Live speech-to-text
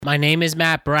My name is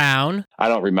Matt Brown. I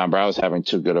don't remember. I was having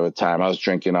too good of a time. I was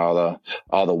drinking all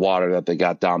the water that they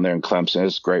got down there in Clemson.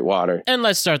 It's great water. And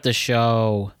let's start the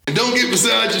show. And don't get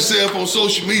beside yourself on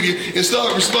social media and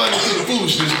start responding to the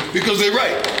foolishness because they're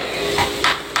right.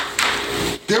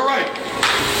 They're right.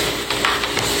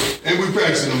 And we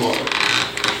practicing them all.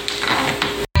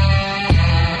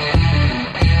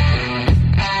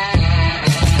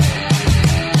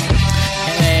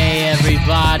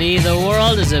 Everybody, the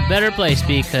world is a better place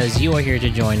because you are here to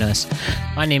join us.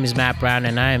 My name is Matt Brown,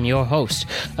 and I am your host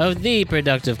of the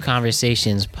Productive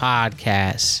Conversations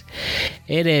podcast.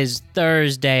 It is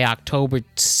Thursday, October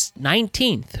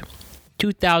 19th,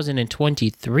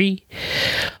 2023.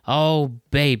 Oh,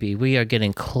 baby, we are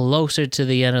getting closer to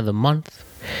the end of the month.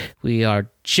 We are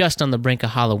just on the brink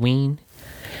of Halloween.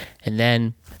 And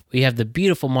then we have the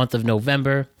beautiful month of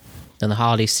November, then the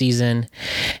holiday season,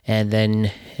 and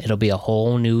then it'll be a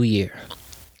whole new year.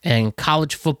 And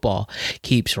college football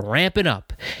keeps ramping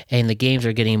up, and the games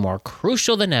are getting more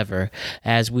crucial than ever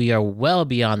as we are well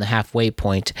beyond the halfway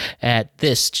point at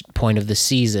this point of the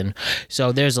season.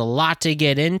 So there's a lot to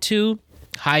get into.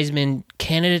 Heisman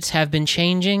candidates have been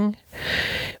changing.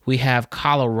 We have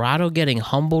Colorado getting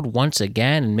humbled once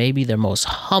again, and maybe their most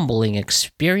humbling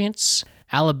experience.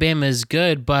 Alabama is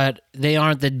good, but they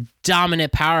aren't the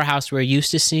dominant powerhouse we're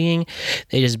used to seeing.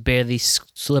 They just barely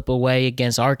slip away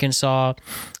against Arkansas.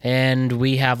 And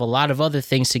we have a lot of other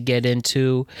things to get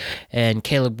into. And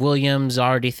Caleb Williams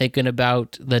already thinking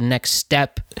about the next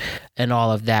step and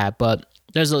all of that. But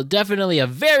there's definitely a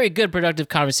very good productive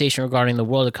conversation regarding the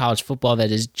world of college football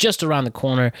that is just around the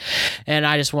corner. And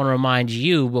I just want to remind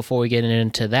you, before we get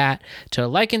into that, to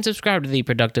like and subscribe to the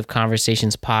Productive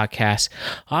Conversations podcast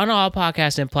on all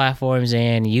podcasting platforms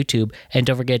and YouTube. And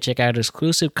don't forget to check out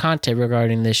exclusive content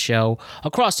regarding this show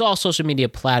across all social media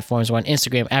platforms. We're on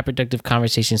Instagram at Productive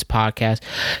Conversations Podcast,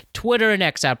 Twitter and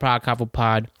X at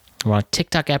PodConfoPod. We're on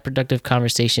TikTok at Productive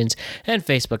Conversations and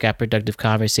Facebook at Productive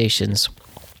Conversations.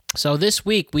 So this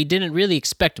week, we didn't really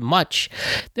expect much.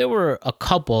 There were a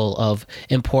couple of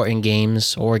important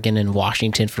games, Oregon and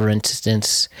Washington, for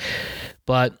instance.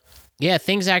 But yeah,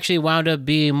 things actually wound up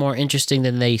being more interesting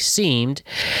than they seemed.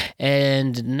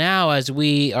 And now, as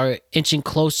we are inching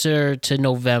closer to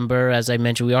November, as I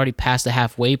mentioned, we already passed the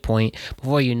halfway point.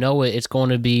 Before you know it, it's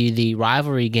going to be the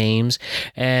rivalry games.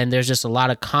 And there's just a lot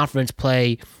of conference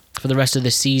play for the rest of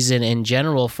the season in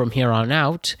general from here on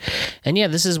out. And yeah,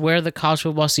 this is where the college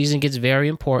football season gets very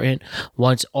important.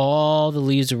 Once all the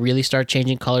leaves really start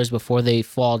changing colors before they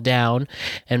fall down,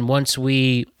 and once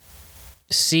we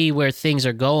see where things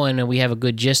are going and we have a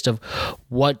good gist of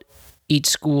what each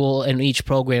school and each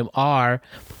program are,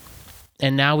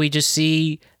 and now we just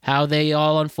see how they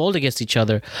all unfold against each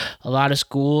other. A lot of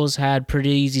schools had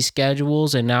pretty easy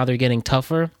schedules, and now they're getting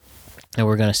tougher. And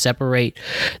we're going to separate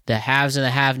the haves and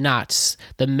the have-nots,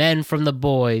 the men from the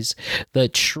boys, the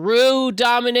true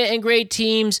dominant and great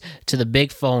teams to the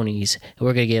big phonies. And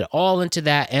we're going to get all into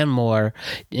that and more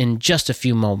in just a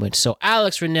few moments. So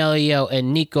Alex Ranelio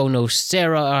and Nico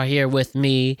Nocera are here with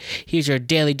me. Here's your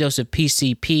daily dose of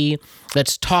PCP.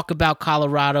 Let's talk about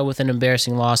Colorado with an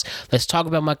embarrassing loss. Let's talk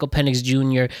about Michael Penix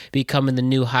Jr. becoming the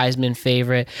new Heisman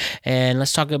favorite. And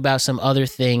let's talk about some other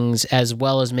things as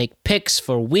well as make picks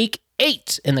for Week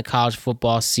 8 in the college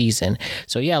football season.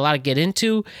 So yeah, a lot to get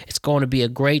into. It's going to be a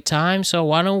great time. So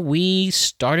why don't we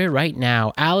start it right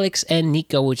now? Alex and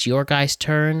Nico, it's your guys'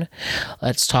 turn.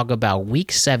 Let's talk about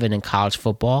Week 7 in college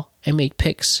football and make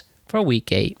picks for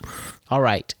Week 8. All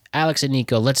right, Alex and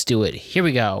Nico, let's do it. Here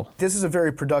we go. This is a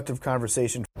very productive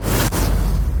conversation.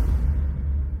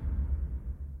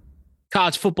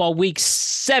 College football Week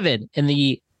 7 in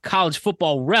the college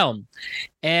football realm,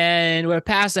 and we're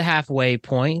past the halfway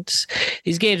point.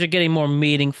 These games are getting more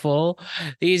meaningful.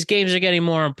 These games are getting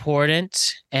more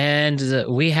important, and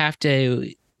we have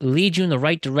to lead you in the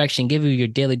right direction, give you your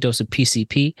daily dose of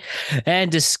PCP,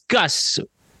 and discuss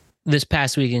this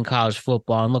past week in college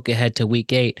football and look ahead to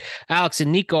Week 8. Alex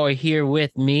and Nico are here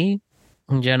with me.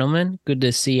 Gentlemen, good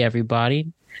to see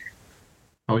everybody.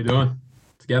 How we doing?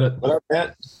 Let's get it. What up,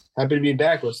 Matt? Happy to be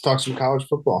back. Let's talk some college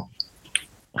football.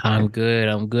 I'm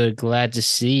good. Glad to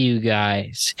see you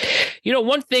guys. You know,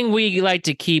 one thing we like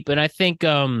to keep, and I think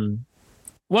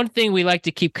one thing we like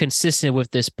to keep consistent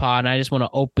with this pod, and I just want to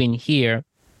open here.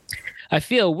 I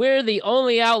feel we're the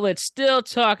only outlet still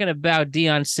talking about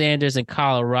Deion Sanders and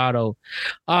Colorado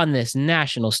on this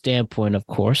national standpoint, of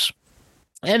course.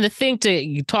 And the thing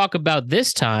to talk about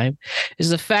this time is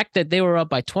the fact that they were up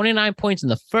by 29 points in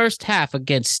the first half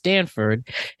against Stanford,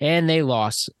 and they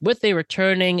lost with a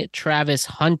returning Travis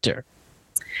Hunter.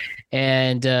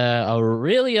 And a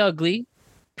really ugly,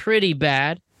 pretty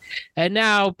bad And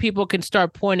now people can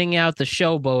start pointing out the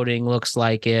showboating looks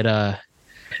like it.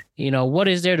 What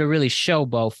is there to really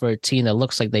showboat for a team that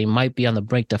looks like they might be on the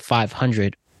brink to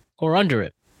 500 or under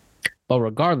it? But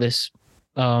regardless,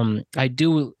 I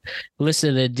do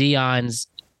listen to Deion's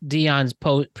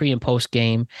pre and post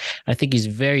game. I think he's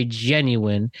very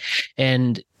genuine,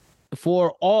 and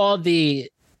for all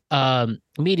the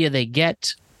media they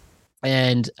get,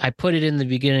 and I put it in the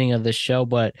beginning of the show,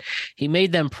 but he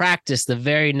made them practice the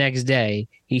very next day.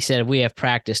 He said, we have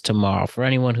practice tomorrow. For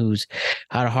anyone who's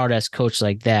had a hard-ass coach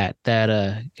like that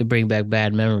could bring back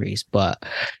bad memories. But,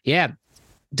 yeah,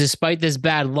 despite this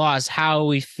bad loss, how are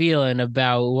we feeling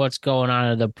about what's going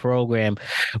on in the program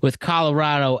with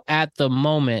Colorado at the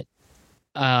moment,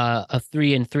 a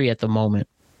 3-3 at the moment?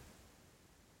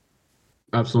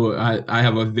 Absolutely. I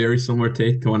have a very similar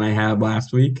take to one I had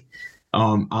last week.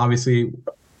 Obviously,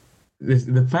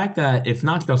 the fact that it's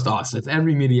not just us, it's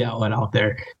every media outlet out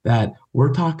there that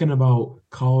we're talking about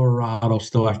Colorado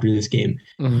still after this game.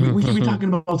 We should be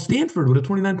talking about Stanford with a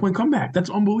 29-point comeback. That's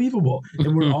unbelievable.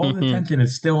 And where all the attention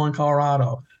is still on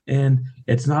Colorado. And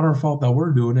it's not our fault that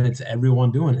we're doing it. It's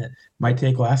everyone doing it. My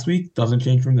take last week doesn't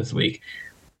change from this week.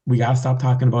 We got to stop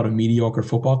talking about a mediocre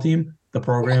football team. The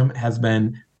program has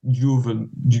been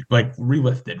relifted,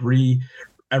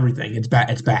 everything. It's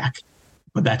back.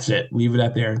 But that's it. Leave it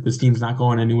at there. This team's not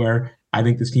going anywhere. I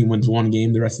think this team wins one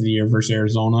game the rest of the year versus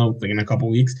Arizona in a couple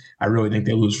weeks. I really think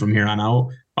they lose from here on out.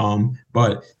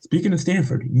 But speaking of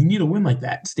Stanford, you need a win like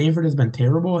that. Stanford has been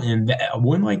terrible, and a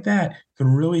win like that can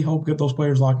really help get those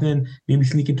players locked in. Maybe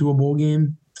sneak into a bowl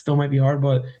game. Still might be hard,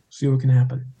 but see what can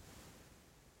happen.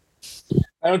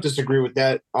 I don't disagree with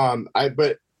that.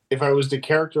 But if I was to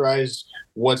characterize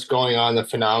what's going on, the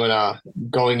phenomena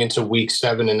going into week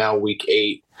 7 and now week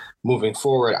 8 moving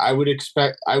forward, I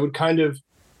would kind of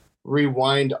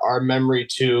rewind our memory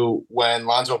to when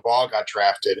Lonzo Ball got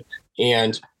drafted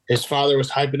and his father was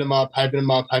hyping him up,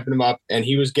 and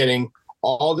he was getting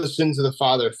all the sins of the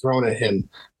father thrown at him,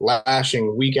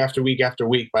 lashing week after week after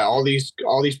week by all these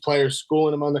players,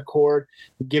 schooling him on the court,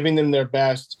 giving them their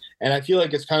best. And I feel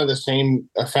like it's kind of the same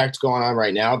effect going on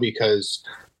right now because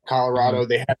Colorado,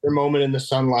 they had their moment in the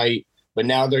sunlight, but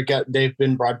now they've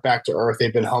been brought back to earth.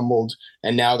 They've been humbled,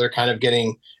 and now they're kind of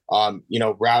getting,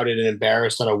 routed and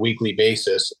embarrassed on a weekly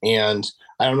basis. And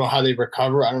I don't know how they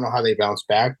recover. I don't know how they bounce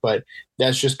back, but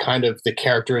that's just kind of the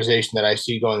characterization that I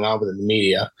see going on within the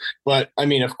media. But I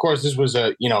mean, of course, this was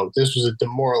a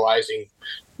demoralizing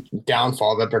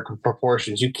downfall of epic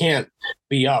proportions. You can't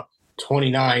be up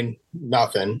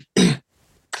 29-0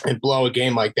 and blow a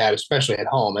game like that, especially at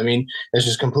home. I mean, it's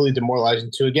just completely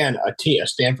demoralizing to, again, a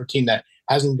Stanford team that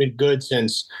hasn't been good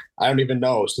since, I don't even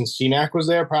know, since C-Mac was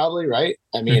there probably, right?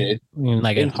 I mean,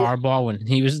 like at Harbaugh when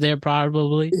he was there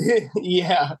probably.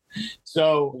 Yeah.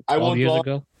 So 12 years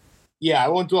ago. Yeah, I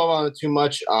won't dwell on it too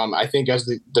much. I think as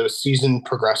the season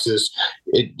progresses,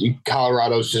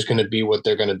 Colorado's just going to be what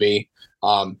they're going to be.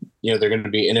 They're going to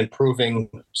be an improving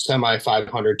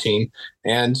semi-500 team,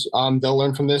 and they'll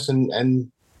learn from this,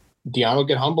 and Deion will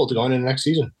get humbled to go into the next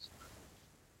season.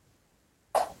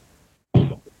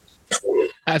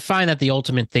 I find that the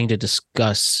ultimate thing to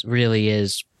discuss really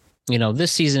is,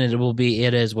 this season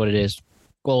it is what it is.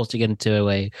 Goal is to get into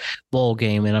a bowl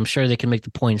game, and I'm sure they can make the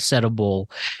Poinsettia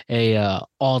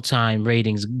all-time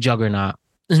ratings juggernaut.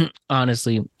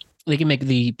 Honestly, they can make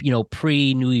the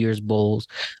pre-New Year's bowls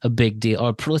a big deal,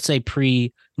 or let's say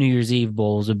pre-New Year's Eve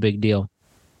bowls a big deal.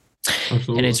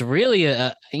 Absolutely. And it's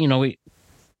really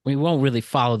we won't really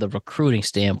follow the recruiting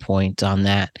standpoint on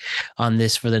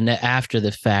this for the after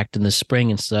the fact in the spring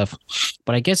and stuff.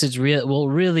 But I guess it's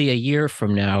really a year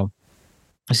from now,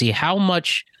 see how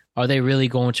much are they really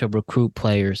going to recruit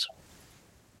players,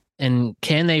 and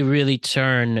can they really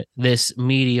turn this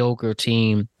mediocre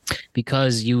team,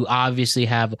 because you obviously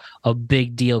have a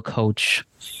big deal coach,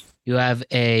 you have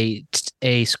a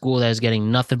school that is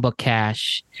getting nothing but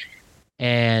cash,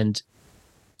 and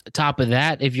top of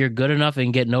that, if you're good enough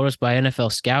and get noticed by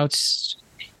NFL scouts,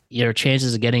 your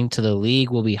chances of getting to the league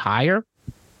will be higher.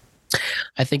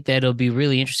 I think that it'll be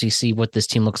really interesting to see what this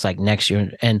team looks like next year.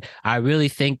 And I really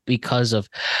think because of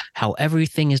how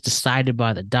everything is decided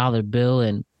by the dollar bill,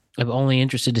 and I'm only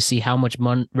interested to see how much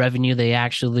revenue they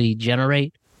actually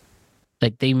generate.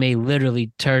 Like, they may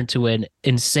literally turn to an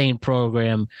insane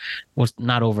program, well,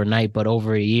 not overnight, but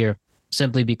over a year,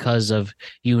 simply because of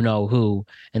who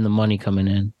and the money coming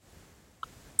in.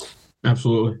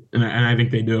 Absolutely. And I think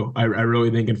they do. I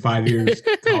really think in 5 years,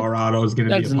 Colorado is going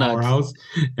to be a powerhouse.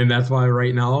 And that's why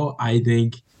right now, I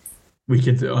think we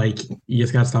could, you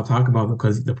just got to stop talking about it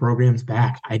because the program's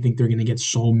back. I think they're going to get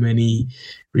so many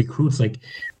recruits.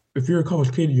 if you're a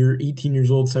college kid, you're 18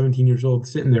 years old, 17 years old,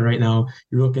 sitting there right now,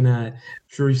 you're looking at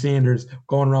Shuri Sanders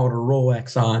going around with a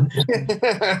Rolex on,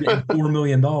 getting $4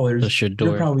 million.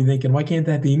 You're probably thinking, why can't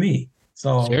that be me?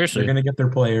 So Seriously. they're going to get their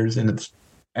players, and it's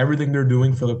everything they're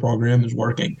doing for the program is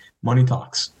working. Money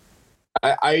talks.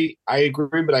 I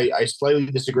agree, but I slightly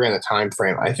disagree on the time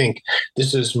frame. I think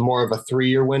this is more of a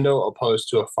 3-year window opposed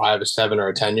to a 5, a 7, or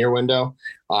a 10-year window.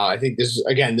 I think this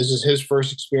is his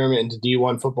first experiment into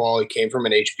D1 football. He came from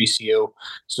an HBCU,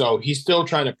 so he's still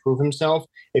trying to prove himself.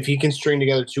 If he can string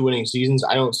together 2 winning seasons,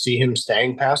 I don't see him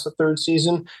staying past the 3rd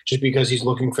season just because he's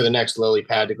looking for the next lily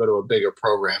pad to go to a bigger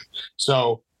program.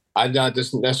 So I'm not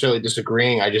necessarily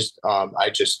disagreeing. I just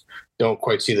don't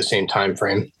quite see the same time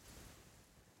frame.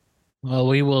 Well,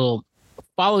 we will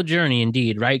follow Journey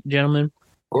indeed, right, gentlemen?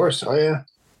 Of course. Oh, yeah.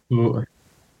 All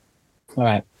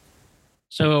right.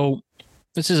 So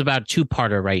this is about a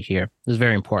 2-parter right here. This is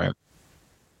very important.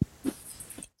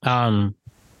 One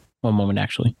moment,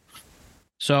 actually.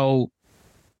 So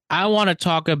I want to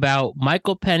talk about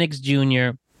Michael Penix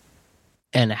Jr.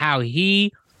 and how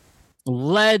he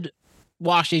led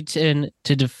Washington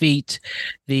to defeat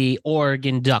the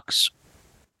Oregon Ducks.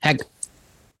 Heck,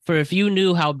 for if you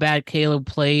knew how bad Caleb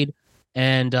played,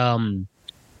 and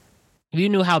if you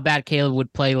knew how bad Caleb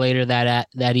would play later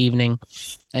that evening,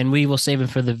 and we will save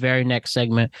it for the very next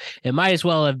segment, it might as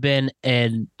well have been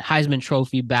a Heisman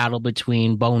Trophy battle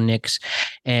between Bo Nix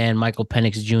and Michael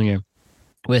Penix Jr.,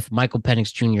 with Michael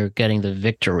Penix Jr. getting the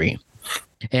victory.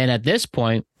 And at this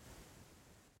point,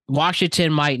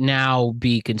 Washington might now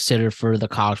be considered for the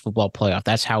college football playoff.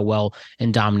 That's how well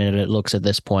and dominant it looks at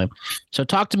this point. So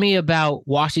talk to me about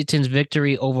Washington's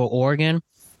victory over Oregon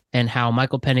and how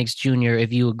Michael Penix Jr.,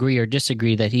 if you agree or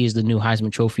disagree that he is the new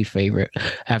Heisman Trophy favorite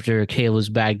after Caleb's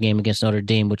bad game against Notre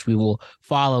Dame, which we will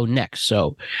follow next.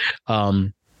 So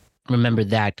remember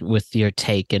that with your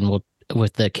take and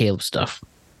with the Caleb stuff.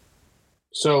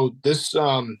 So this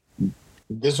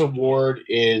award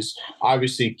is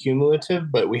obviously cumulative,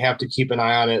 but we have to keep an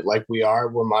eye on it like we are.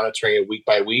 We're monitoring it week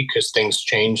by week because things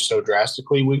change so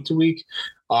drastically week to week.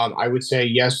 I would say,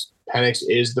 yes, Penix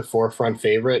is the forefront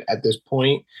favorite at this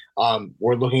point.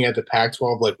 We're looking at the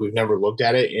Pac-12 like we've never looked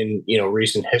at it in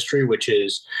recent history, which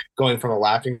is going from a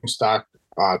laughingstock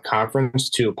conference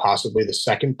to possibly the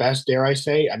second best, dare I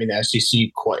say. I mean, the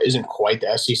SEC isn't quite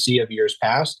the SEC of years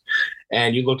past.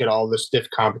 And you look at all the stiff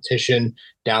competition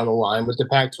down the line with the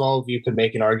Pac-12, you could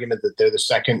make an argument that they're the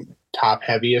second top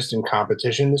heaviest in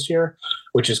competition this year,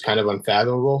 which is kind of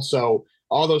unfathomable. So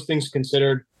all those things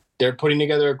considered, they're putting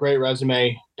together a great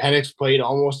resume. Penix played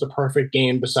almost a perfect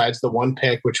game besides the one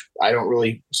pick, which I don't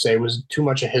really say was too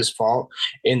much of his fault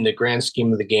in the grand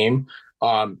scheme of the game.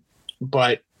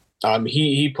 But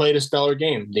he played a stellar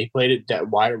game. They played it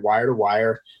wire to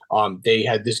wire. They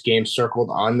had this game circled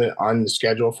on the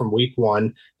schedule from week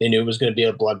 1. They knew it was going to be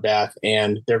a bloodbath,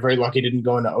 and they're very lucky it didn't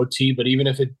go into OT. But even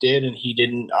if it did and he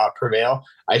didn't prevail,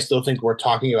 I still think we're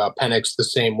talking about Penix the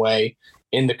same way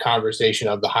in the conversation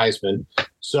of the Heisman.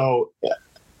 So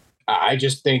I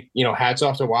just think, hats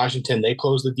off to Washington. They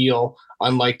closed the deal,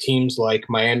 unlike teams like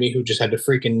Miami, who just had to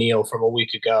freaking kneel from a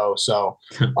week ago. So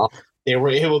they were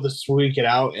able to squeak it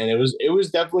out, and it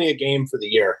was definitely a game for the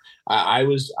year. I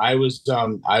was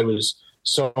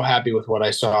so happy with what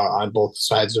I saw on both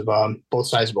sides of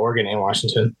Oregon and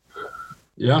Washington.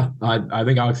 Yeah, I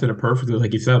think Alex said it perfectly.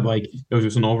 Like you said, like it was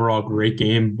just an overall great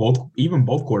game. Both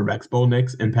quarterbacks, Bo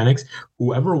Nix and Penix,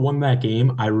 whoever won that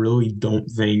game, I really don't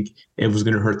think it was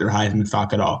going to hurt their Heisman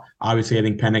stock at all. Obviously, I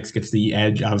think Penix gets the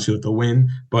edge, obviously with the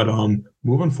win. But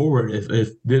moving forward,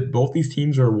 if both these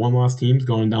teams are one-loss teams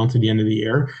going down to the end of the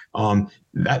year,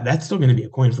 that's still going to be a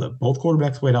coin flip. Both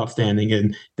quarterbacks played outstanding,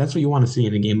 and that's what you want to see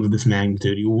in a game of this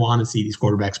magnitude. You want to see these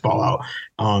quarterbacks ball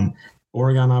out.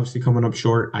 Oregon obviously coming up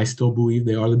short. I still believe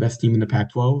they are the best team in the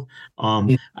Pac-12.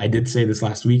 I did say this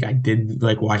last week. I did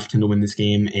like Washington to win this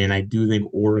game, and I do think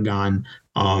Oregon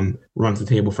runs the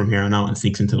table from here on out and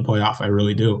sneaks into the playoff. I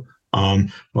really do.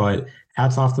 But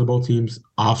hats off to both teams.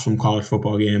 Awesome college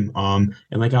football game. And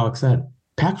like Alex said,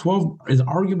 Pac-12 is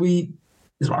arguably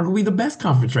the best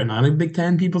conference right now. I think Big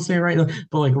Ten people say right now,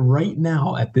 but like right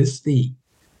now at this state,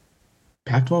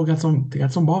 Pac-12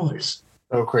 got some ballers.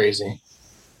 So crazy.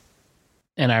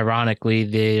 And ironically,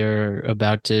 they're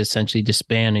about to essentially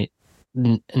disband it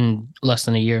in less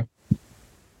than a year.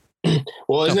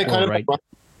 Well, isn't it kind of right?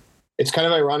 It's kind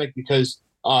of ironic because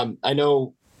I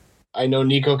know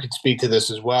Nico could speak to this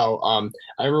as well.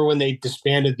 I remember when they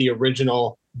disbanded the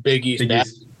original Big East.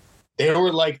 They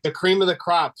were like the cream of the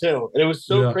crop too, and it was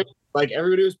so crazy. Like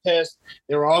everybody was pissed.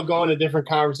 They were all going to different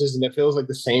conferences, and it feels like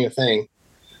the same thing.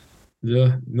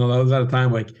 Yeah, no, that was at a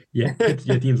time like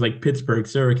teams like Pittsburgh,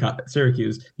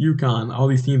 Syracuse, UConn. All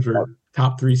these teams were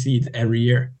top 3 seeds every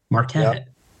year. Marquette,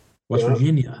 West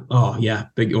Virginia. Oh yeah,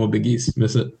 Big East.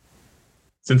 Miss it.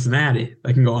 Cincinnati.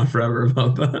 I can go on forever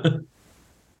about that.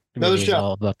 It's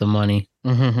all about the money.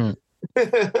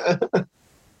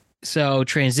 So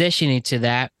transitioning to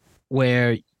that,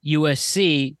 where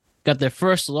USC got their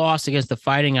first loss against the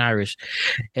Fighting Irish,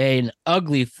 an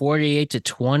ugly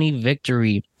 48-20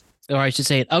 victory, or I should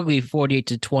say an ugly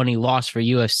 48-20 loss for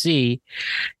USC.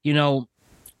 You know,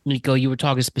 Nico, you were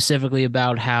talking specifically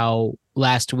about how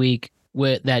last week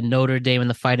with that Notre Dame and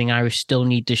the Fighting Irish still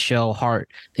need to show heart.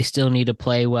 They still need to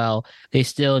play well. They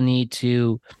still need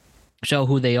to show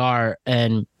who they are,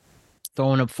 and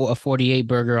throwing up a 48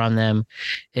 burger on them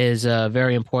is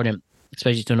very important,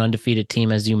 especially to an undefeated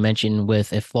team, as you mentioned,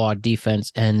 with a flawed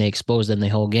defense, and they exposed them the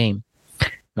whole game.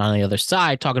 And on the other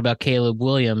side, talking about Caleb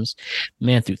Williams,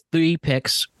 man threw 3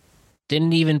 picks,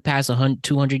 didn't even pass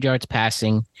 200 yards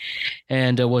passing,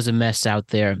 and was a mess out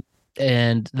there.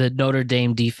 And the Notre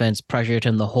Dame defense pressured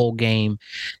him the whole game,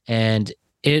 and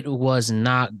it was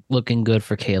not looking good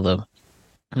for Caleb.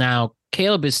 Now,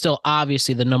 Caleb is still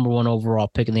obviously the number 1 overall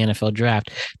pick in the NFL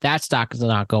draft. That stock is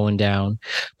not going down.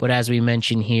 But as we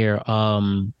mentioned here,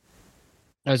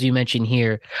 maybe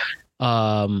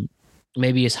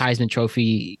his Heisman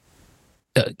Trophy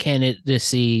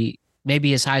candidacy,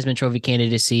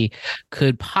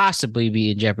 could possibly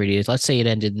be in jeopardy. Let's say it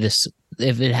ended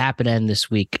if it happened to end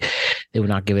this week, they would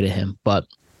not give it to him. But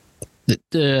I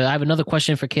have another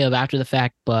question for Caleb after the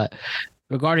fact, but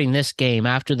regarding this game,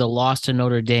 after the loss to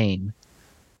Notre Dame,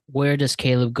 where does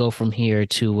Caleb go from here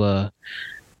to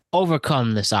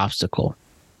overcome this obstacle?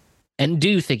 And do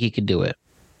you think he could do it?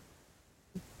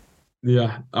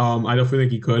 Yeah, I definitely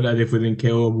think he could. I definitely think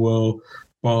Caleb will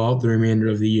ball out the remainder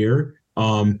of the year.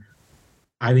 I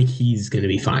think he's going to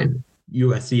be fine.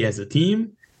 USC as a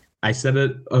team, I said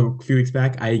it a few weeks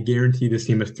back, I guarantee this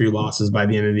team has 3 losses by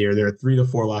the end of the year. They're a 3 to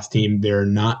 4 loss team. They're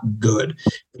not good.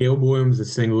 Caleb Williams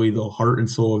is singly the heart and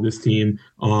soul of this team.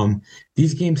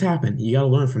 These games happen. You got to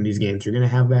learn from these games. You're going to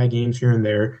have bad games here and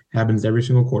there. It happens to every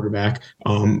single quarterback.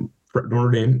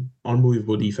 Notre Dame,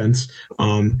 unbelievable defense.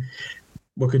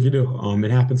 What could you do? It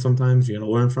happens sometimes. You got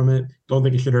to learn from it. Don't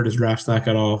think it should hurt his draft stock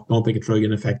at all. Don't think it's really going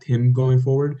to affect him going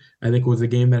forward. I think it was a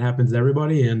game that happens to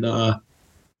everybody, and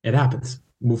it happens.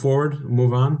 Move forward,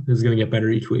 move on. It's going to get better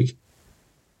each week.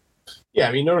 Yeah,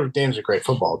 I mean, Notre Dame's a great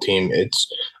football team. I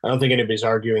don't think anybody's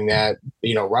arguing that.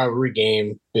 Rivalry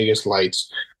game, biggest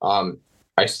lights.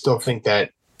 I still think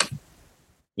that,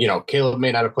 Caleb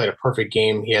may not have played a perfect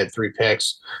game. He had 3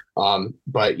 picks.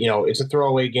 But, it's a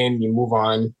throwaway game. You move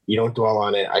on. You don't dwell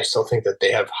on it. I still think that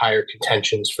they have higher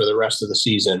contentions for the rest of the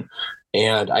season.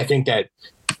 And I think that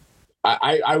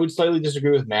I would slightly disagree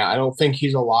with Matt. I don't think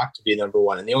he's a lock to be number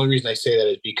 1. And the only reason I say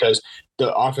that is because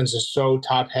the offense is so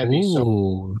top heavy.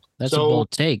 Ooh, that's a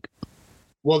bold take.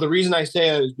 Well, the reason I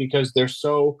say that is because they're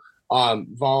so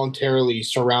voluntarily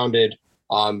surrounded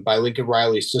by Lincoln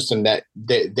Riley's system that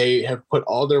they have put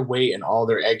all their weight and all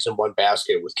their eggs in one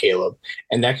basket with Caleb.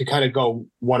 And that could kind of go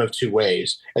one of 2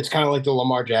 ways. It's kind of like the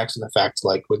Lamar Jackson effect,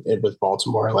 like with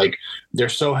Baltimore. Like they're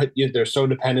so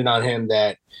dependent on him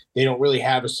that they don't really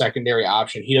have a secondary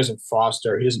option. He doesn't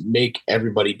make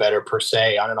everybody better per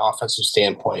se on an offensive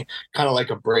standpoint, kind of like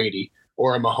a Brady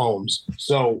or a Mahomes.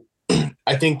 So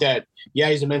I think that, yeah,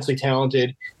 he's immensely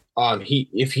talented.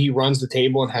 If he runs the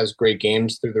table and has great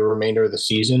games through the remainder of the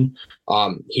season,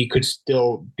 he could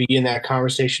still be in that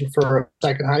conversation for a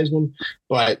second Heisman.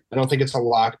 But I don't think it's a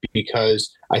lock because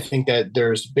I think that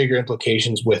there's bigger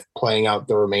implications with playing out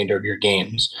the remainder of your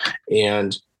games.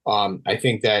 And I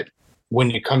think that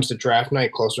when it comes to draft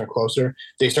night, closer and closer,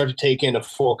 they start to take in a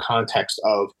full context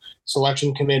of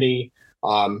selection committee,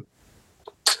 and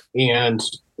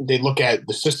they look at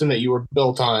the system that you were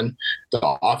built on,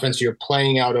 the offense you're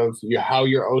playing out of, how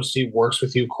your OC works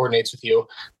with you, coordinates with you.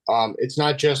 It's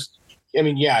not just,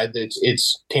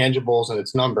 it's tangibles and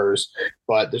it's numbers,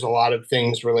 but there's a lot of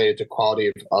things related to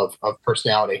quality of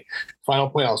personality. Final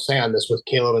point I'll say on this with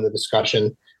Caleb in the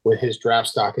discussion with his draft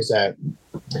stock is that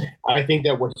I think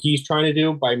that what he's trying to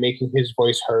do by making his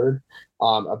voice heard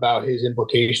about his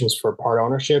implications for part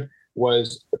ownership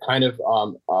was kind of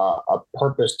a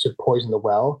purpose to poison the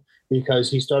well,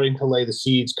 because he's starting to lay the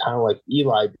seeds kind of like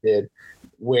Eli did,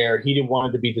 where he didn't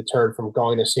want to be deterred from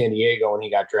going to San Diego when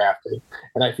he got drafted.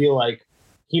 And I feel like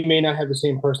he may not have the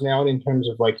same personality in terms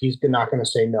of like he's not going to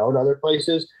say no to other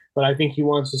places, but I think he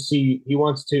wants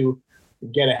to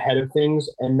get ahead of things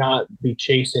and not be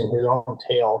chasing his own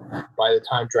tail by the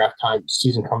time draft time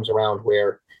season comes around,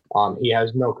 where he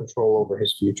has no control over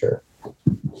his future.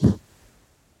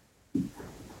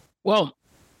 Well,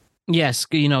 yes,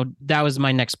 that was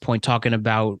my next point, talking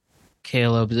about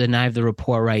Caleb, and I have the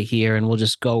report right here, and we'll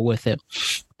just go with it.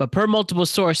 But per multiple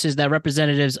sources, that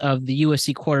representatives of the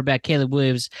USC quarterback Caleb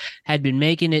Williams had been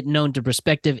making it known to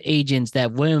prospective agents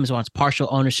that Williams wants partial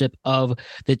ownership of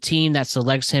the team that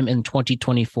selects him in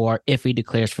 2024 if he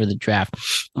declares for the draft.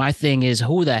 My thing is,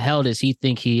 who the hell does he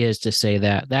think he is to say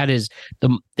that?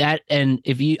 And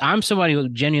I'm somebody who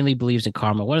genuinely believes in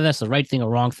karma, whether that's the right thing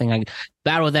or wrong thing. I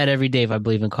battle with that every day if I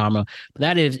believe in karma. But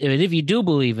that is, if you do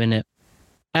believe in it,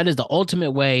 that is the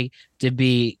ultimate way to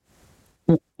be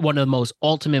one of the most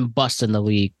ultimate busts in the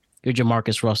league. Your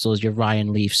Jamarcus Russells, your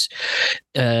Ryan Leafs,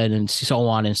 and so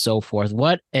on and so forth.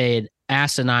 What an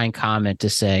asinine comment to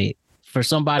say for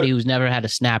somebody who's never had a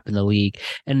snap in the league.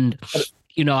 And,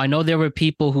 I know there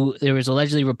was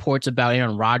allegedly reports about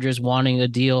Aaron Rodgers wanting a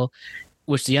deal,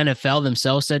 which the NFL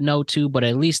themselves said no to, but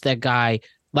at least that guy,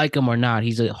 like him or not,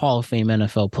 he's a Hall of Fame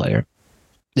NFL player.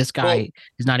 This guy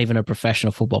is not even a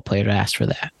professional football player to ask for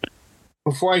that.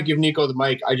 Before I give Nico the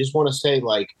mic, I just want to say,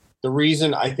 the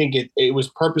reason I think it was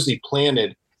purposely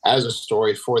planted as a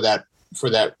story for that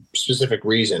specific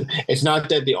reason. It's not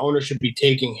that the owner should be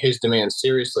taking his demands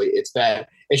seriously. It's that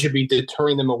it should be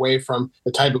deterring them away from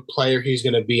the type of player he's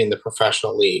going to be in the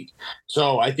professional league.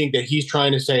 So I think that he's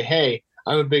trying to say, hey,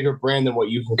 I'm a bigger brand than what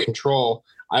you can control.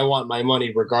 I want my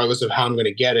money regardless of how I'm going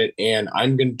to get it. And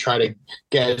I'm going to try to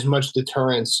get as much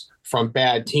deterrence from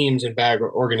bad teams and bad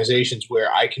organizations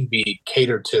where I can be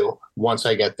catered to once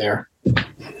I get there.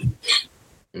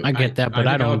 I get that, but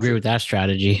I don't agree with that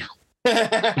strategy.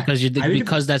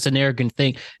 because that's an arrogant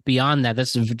thing. Beyond that,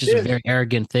 that's just a very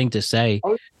arrogant thing to say.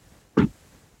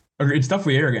 It's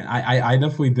definitely arrogant. I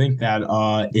definitely think that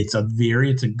it's a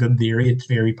good theory. It's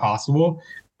very possible.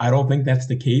 I don't think that's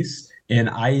the case. And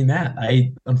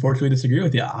I unfortunately disagree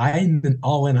with you. I'm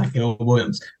all in on Caleb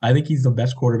Williams. I think he's the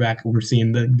best quarterback we're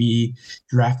seeing to be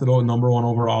drafted number 1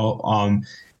 overall.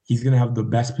 He's going to have the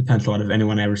best potential out of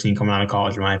anyone I've ever seen coming out of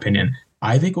college, in my opinion.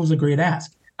 I think it was a great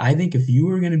ask. I think if you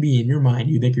were going to be in your mind,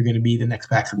 you think you're going to be the next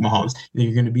Patrick Mahomes, you think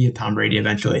you're going to be a Tom Brady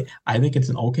eventually. I think it's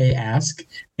an okay ask,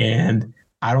 and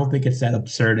I don't think it's that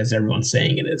absurd as everyone's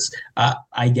saying it is.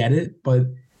 I get it, but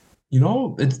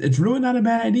it's really not a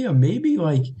bad idea. Maybe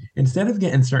instead of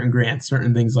getting certain grants,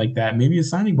 certain things like that, maybe a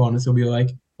signing bonus will be like,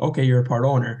 okay, you're a part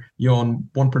owner. You own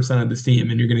 1% of this team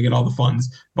and you're going to get all the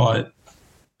funds. But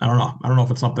I don't know. I don't know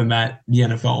if it's something that the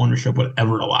NFL ownership would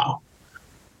ever allow.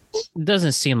 It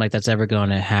doesn't seem like that's ever going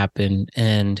to happen.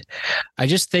 And I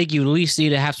just think you at least need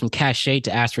to have some cachet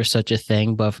to ask for such a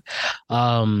thing. But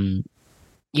even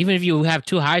if you have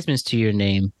 2 Heismans to your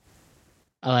name,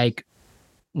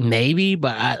 maybe,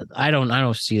 but I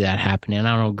don't see that happening.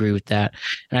 I don't agree with that.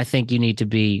 And I think you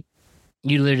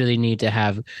literally need to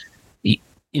have, in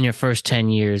your first 10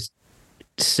 years,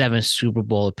 7 Super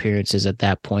Bowl appearances at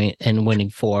that point and winning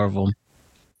 4 of them.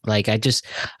 I just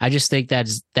think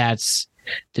that's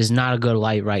just not a good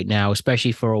light right now,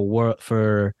 especially for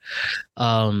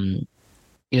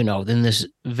in this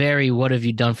very "what have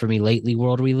you done for me lately"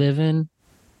 world we live in.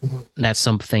 That's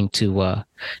something to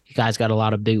you guys got a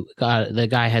lot of the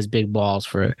guy has big balls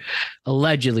for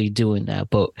allegedly doing that,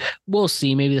 but we'll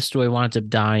see. Maybe the story winds up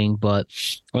dying. But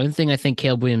one thing I think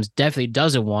Caleb Williams definitely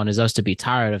doesn't want is us to be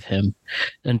tired of him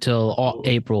until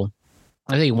April.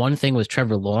 I think one thing with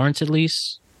Trevor Lawrence, at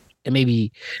least, and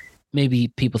maybe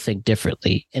people think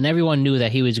differently, and everyone knew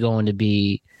that he was going to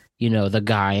be the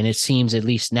guy, and it seems at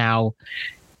least now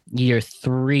year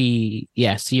 3 in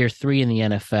the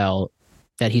NFL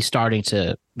that he's starting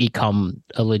to become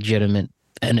a legitimate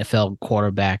NFL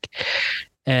quarterback.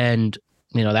 And,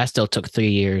 that still took 3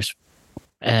 years.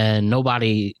 And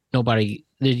nobody, they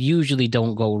usually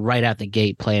don't go right out the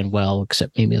gate playing well,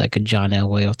 except maybe like a John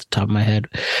Elway off the top of my head.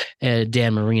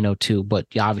 Dan Marino too, but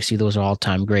obviously those are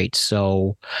all-time greats.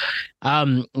 So,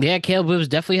 Caleb Williams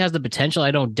definitely has the potential.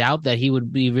 I don't doubt that he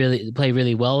would play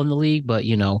really well in the league, but,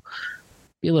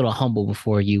 be a little humble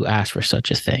before you ask for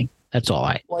such a thing. That's all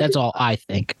I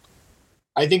think.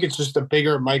 I think it's just a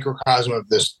bigger microcosm of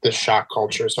this shock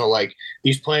culture. So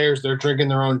these players, they're drinking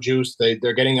their own juice. They're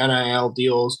getting NIL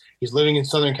deals. He's living in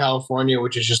Southern California,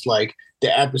 which is just the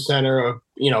epicenter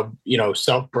of,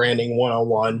 self-branding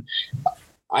 101.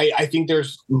 I think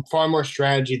there's far more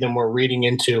strategy than we're reading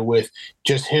into with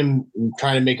just him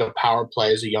trying to make a power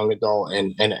play as a young adult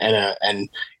and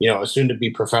a soon to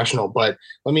be professional. But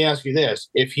let me ask you this: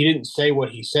 if he didn't say what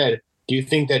he said, do you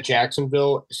think that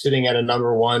Jacksonville, sitting at a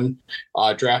number 1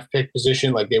 draft pick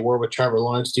position like they were with Trevor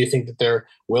Lawrence, do you think that they're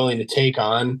willing to take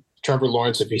on Trevor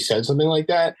Lawrence if he said something like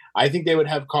that, I think they would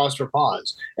have cause for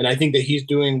pause. And I think that he's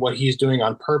doing what he's doing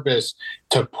on purpose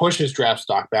to push his draft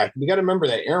stock back. We got to remember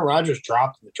that Aaron Rodgers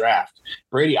dropped in the draft.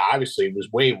 Brady obviously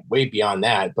was way, way beyond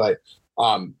that. But,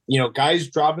 guys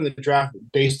drop in the draft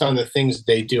based on the things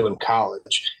they do in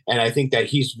college. And I think that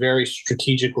he's very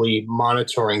strategically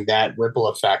monitoring that ripple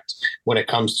effect when it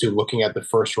comes to looking at the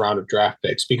first round of draft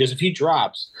picks. Because if he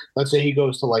drops, let's say he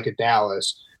goes to like a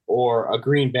Dallas or a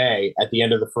Green Bay at the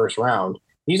end of the first round,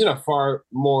 he's in a far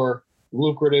more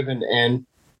lucrative and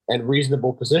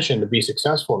reasonable position to be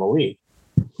successful in the league.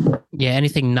 Yeah,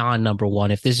 anything non-number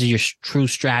one. If this is your true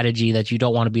strategy that you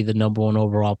don't want to be the number one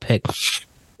overall pick,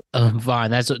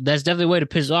 fine. That's definitely a way to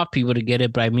piss off people to get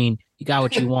it. But I mean, you got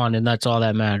what you want, and that's all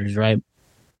that matters, right?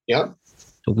 Yep.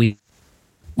 So we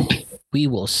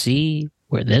will see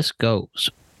where this goes.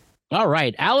 All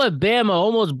right, Alabama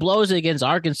almost blows it against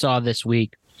Arkansas this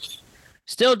week.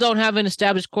 Still don't have an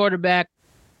established quarterback.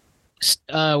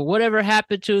 Whatever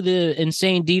happened to the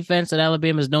insane defense that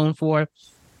Alabama is known for?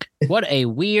 What a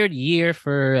weird year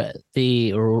for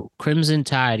the Crimson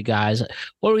Tide, guys.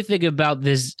 What do we think about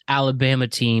this Alabama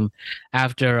team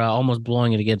after almost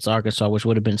blowing it against Arkansas, which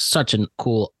would have been such a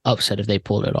cool upset if they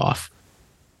pulled it off?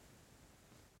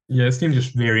 Yeah, this team's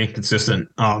just very inconsistent.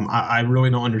 I really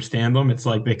don't understand them. It's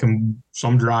like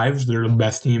some drives, they're the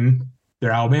best team. They're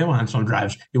Alabama on some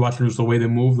drives. You watch just the way they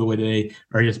move, the way they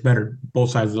are just better, both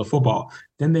sides of the football.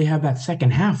 Then they have that second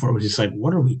half where it was just like,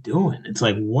 what are we doing? It's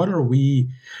like, what are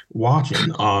we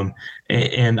watching?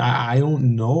 And I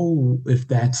don't know if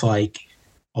that's like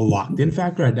a locked-in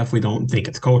factor. I definitely don't think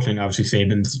it's coaching. Obviously,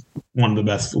 Saban's one of the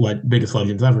best, biggest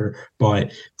legends ever.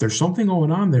 But there's something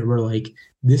going on there where, like,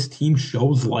 this team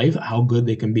shows life how good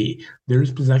they can be.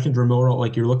 There's possessions where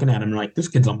like, you're looking at him, you're like, this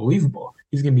kid's unbelievable.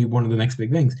 He's going to be one of the next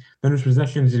big things. Then there's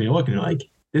possessions, and you're looking, you're like,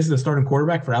 this is the starting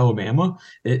quarterback for Alabama.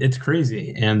 It's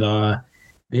crazy. And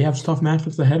they have tough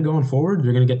matchups ahead going forward.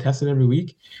 They're going to get tested every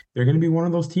week. They're going to be one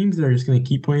of those teams that are just going to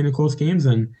keep playing in close games,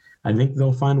 and I think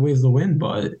they'll find ways to win.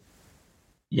 But,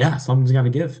 yeah, something's got to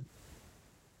give.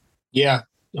 Yeah,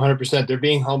 100%. They're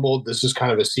being humbled. This is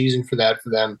kind of a season for that for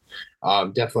them.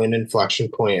 Definitely an inflection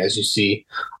point as you see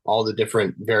all the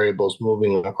different variables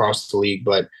moving across the league.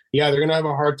 But yeah, they're going to have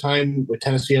a hard time with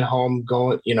Tennessee at home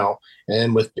going,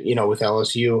 and with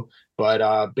LSU. But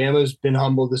Bama's been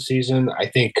humbled this season. I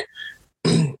think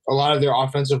a lot of their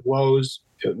offensive woes,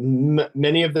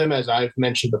 many of them, as I've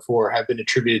mentioned before, have been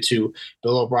attributed to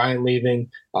Bill O'Brien leaving.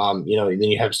 Then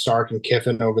you have Sark and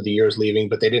Kiffin over the years leaving,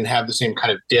 but they didn't have the same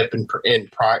kind of dip in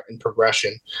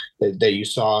progression that you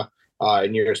saw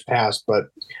in years past. But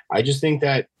I just think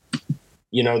that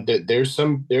there's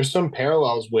some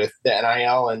parallels with the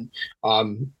NIL and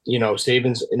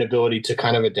Saban's inability to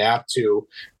kind of adapt to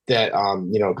that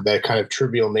that kind of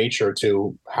trivial nature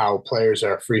to how players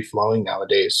are free flowing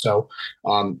nowadays. So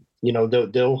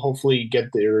they'll hopefully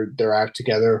get their act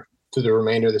together through the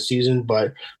remainder of the season,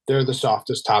 but they're the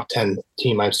softest top 10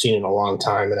 team I've seen in a long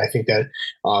time. And I think that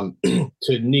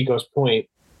to Nico's point,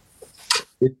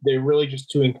 they're really just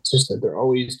too inconsistent. They're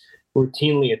always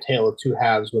routinely a tale of two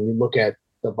halves when you look at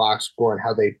the box score and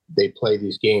how they play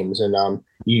these games. And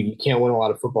you can't win a lot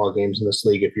of football games in this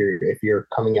league if you're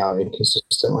coming out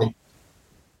inconsistently.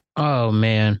 Oh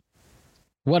man,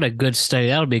 what a good study.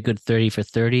 That'll be a good 30 for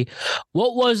 30.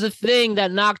 What was the thing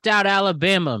that knocked out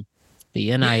Alabama?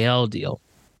 The NIL deal.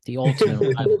 The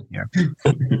ultimate rival here.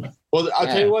 Well, I'll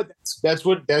tell you what, that's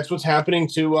what's happening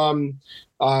to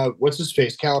what's his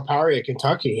face? Calipari at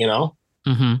Kentucky,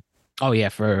 Mm-hmm. Oh yeah,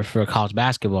 for college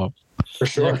basketball. For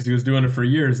sure. Yeah, because he was doing it for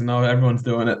years, and now everyone's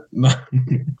doing it.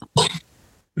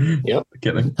 Yep.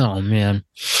 Kidding. Oh man,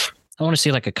 I want to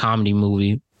see like a comedy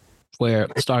movie where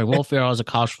starring Will Ferrell as a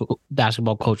college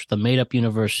basketball coach with a made-up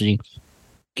university,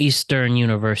 Eastern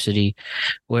University,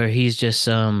 where he's just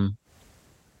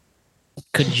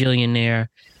cajillionaire,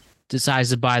 decides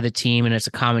to buy the team, and it's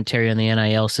a commentary on the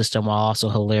NIL system while also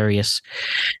hilarious.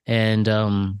 And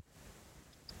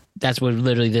that's what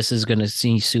literally this is going to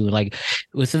see soon. Like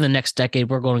within the next decade,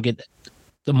 we're going to get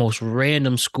the most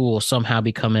random school somehow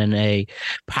becoming a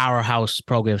powerhouse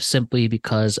program simply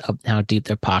because of how deep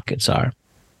their pockets are.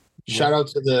 Shout out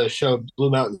to the show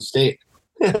Blue Mountain State.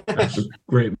 That's a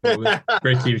great movie.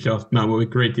 Great TV show. Not movie,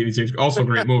 great TV series. Also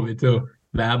great movie too.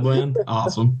 Badland,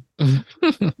 awesome.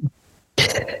 The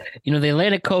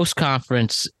Atlantic Coast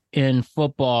Conference in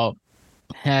football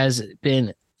has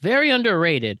been very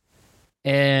underrated.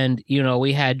 And,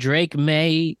 we had Drake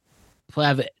May,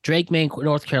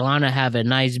 North Carolina have a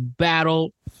nice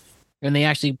battle, and they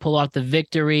actually pull off the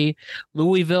victory.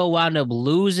 Louisville wound up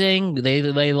losing.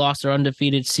 They lost their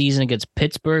undefeated season against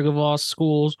Pittsburgh, of all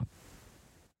schools.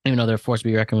 even though they're forced to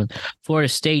be reckoned with. Florida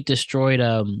State destroyed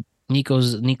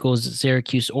Nico's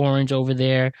Syracuse Orange over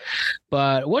there.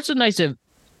 But what's so nice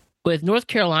with North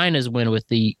Carolina's win with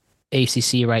the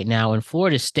ACC right now and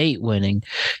Florida State winning,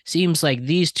 seems like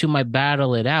these two might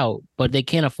battle it out, but they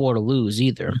can't afford to lose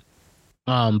either.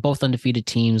 Both undefeated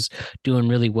teams doing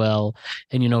really well,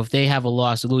 and if they have a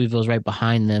loss, Louisville's right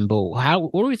behind them. But what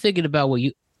are we thinking about what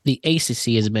the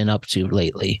ACC has been up to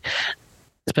lately,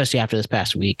 especially after this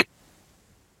past week?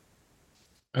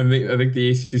 I think the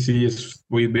ACC is,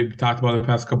 we've talked about the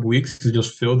past couple of weeks, is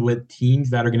just filled with teams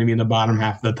that are going to be in the bottom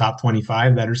half of the top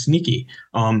 25 that are sneaky.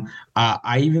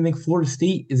 I even think Florida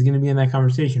State is going to be in that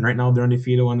conversation. Right now, they're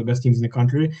undefeated, one of the best teams in the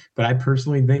country, but I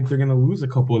personally think they're going to lose a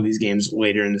couple of these games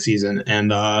later in the season.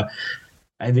 And I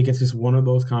think it's just one of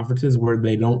those conferences where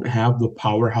they don't have the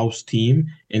powerhouse team,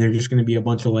 and they're just going to be a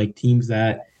bunch of like teams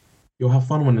that you'll have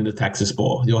fun winning the Texas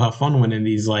Bowl. You'll have fun winning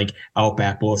these like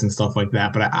Outback Bowls and stuff like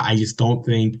that. But I just don't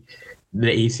think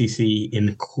the ACC,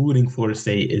 including Florida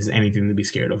State, is anything to be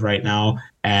scared of right now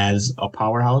as a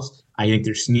powerhouse. I think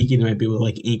they're sneaky. They might be able to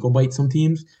like ankle bite some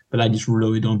teams, but I just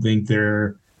really don't think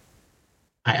they're.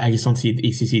 I just don't see the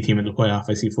ACC team in the playoff.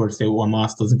 I see Florida State one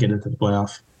loss doesn't get into the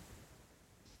playoff.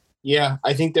 Yeah,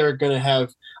 I think they're going to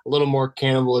have a little more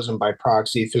cannibalism by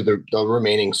proxy through the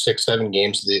remaining 6-7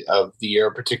 games of the year,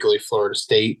 particularly Florida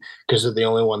State, because they're the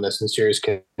only one that's in serious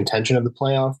contention of the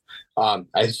playoff.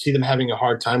 I see them having a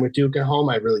hard time with Duke at home.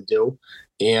 I really do.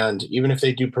 And even if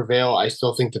they do prevail, I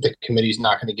still think that the committee's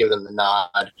not going to give them the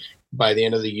nod by the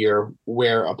end of the year,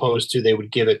 where opposed to they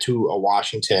would give it to a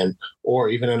Washington or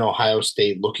even an Ohio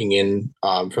State looking in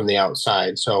from the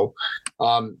outside. So,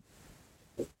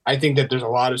 I think that there's a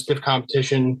lot of stiff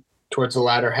competition towards the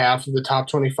latter half of the top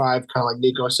 25, kind of like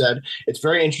Nico said. It's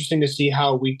very interesting to see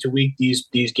how week to week these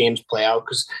games play out,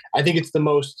 because I think it's the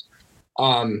most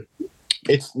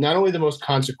it's not only the most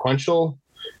consequential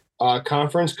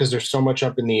conference, because there's so much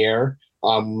up in the air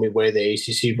when we weigh the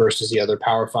ACC versus the other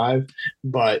Power Five,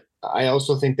 but I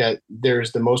also think that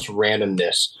there's the most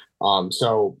randomness.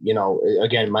 So,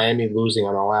 again, Miami losing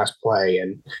on the last play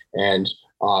and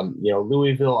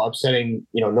Louisville upsetting,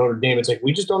 Notre Dame. It's like,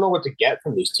 we just don't know what to get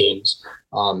from these teams.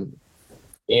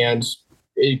 And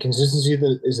consistency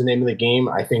is the name of the game.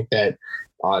 I think that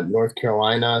North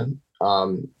Carolina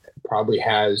probably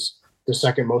has the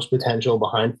second most potential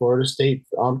behind Florida State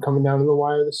coming down to the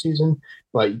wire this season,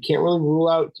 but you can't really rule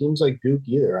out teams like Duke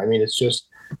either. I mean, it's just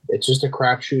a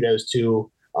crapshoot as to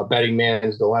a betting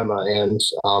man's dilemma. And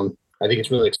I think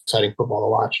it's really exciting football to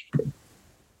watch.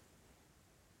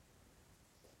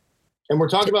 And we're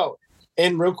talking about,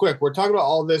 and real quick, we're talking about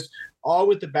all this, all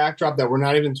with the backdrop that we're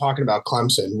not even talking about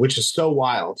Clemson, which is so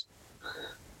wild,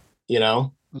 Yeah,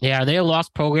 are they a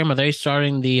lost program? Are they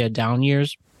starting the down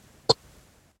years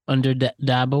under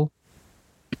Dabo?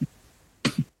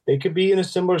 They could be in a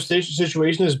similar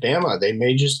situation as Bama. They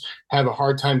may just have a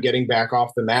hard time getting back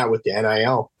off the mat with the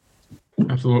NIL.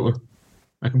 Absolutely.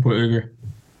 I completely agree.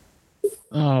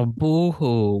 Oh,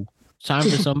 boo-hoo. Time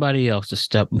for somebody else to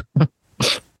step.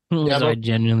 As I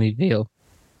genuinely feel.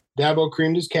 Dabo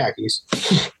creamed his khakis.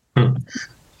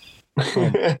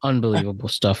 Unbelievable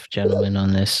stuff, gentlemen,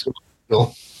 on this.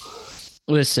 No.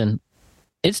 Listen,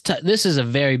 this is a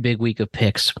very big week of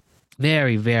picks.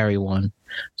 Very, very one.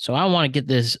 So I want to get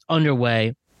this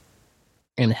underway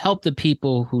and help the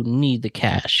people who need the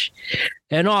cash.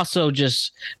 And also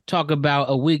just talk about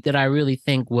a week that I really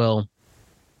think will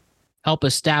help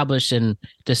establish and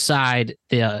decide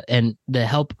the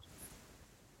help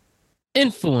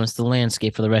influence the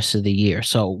landscape for the rest of the year.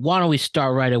 So why don't we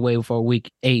start right away for week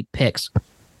 8 picks?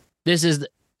 This is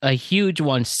a huge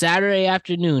one. Saturday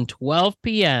afternoon, 12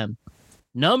 p.m.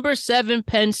 Number 7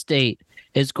 Penn State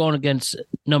is going against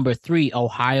number 3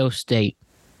 Ohio State.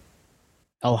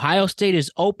 Ohio State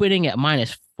is opening at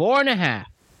 -4.5.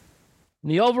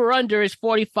 The over-under is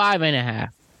 45.5.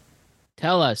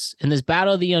 Tell us, in this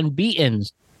battle of the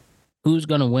unbeatens, who's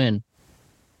going to win?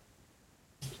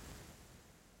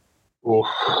 Ooh.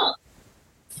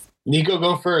 Nico,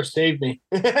 go first. Save me.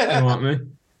 You want me?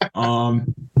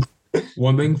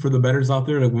 One thing for the bettors out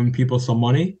there to win people some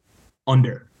money: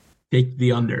 under. Take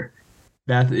the under.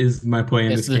 That is my play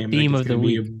in this game. That's the theme of the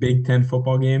week. Be a Big Ten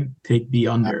football game. Take the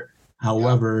under.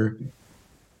 However,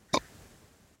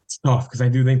 it's tough because I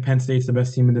do think Penn State's the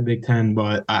best team in the Big Ten,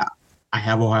 but I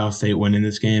have Ohio State winning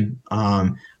this game.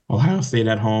 Ohio State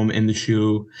at home in the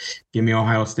shoe. Give me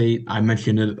Ohio State. I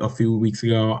mentioned it a few weeks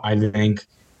ago. I think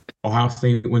Ohio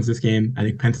State wins this game. I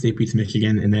think Penn State beats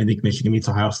Michigan, and then I think Michigan beats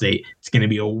Ohio State. It's going to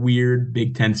be a weird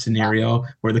Big Ten scenario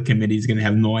where the committee is going to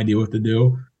have no idea what to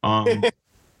do.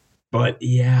 But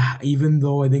yeah, even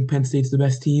though I think Penn State's the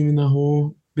best team in the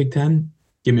whole Big Ten.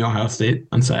 Give me Ohio State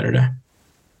on Saturday.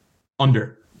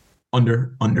 Under.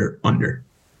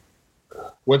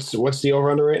 What's the over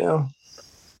under right now?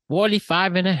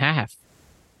 45.5.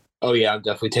 Oh yeah, I'm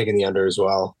definitely taking the under as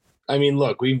well. I mean,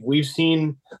 look, we've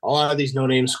seen a lot of these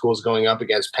no-name schools going up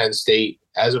against Penn State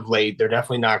as of late. They're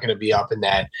definitely not going to be up in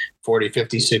that 40,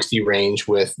 50, 60 range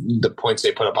with the points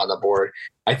they put up on the board.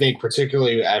 I think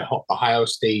particularly at Ohio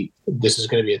State, this is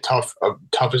going to be a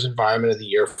toughest environment of the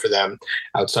year for them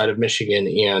outside of Michigan,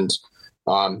 and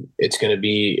it's going to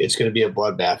be a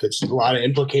bloodbath. It's a lot of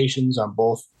implications on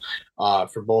both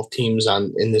for both teams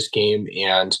in this game,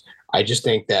 and I just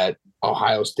think that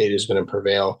Ohio State is going to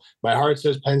prevail. My heart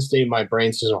says Penn State. My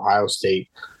brain says Ohio State.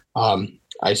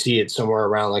 I see it somewhere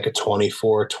around like a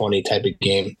 24-20 type of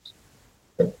game.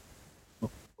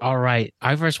 All right.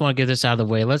 I first want to get this out of the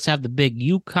way. Let's have the big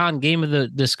UConn game of the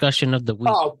discussion of the week.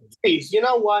 Oh, please. You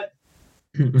know what?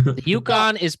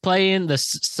 UConn is playing the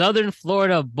Southern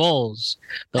Florida Bulls.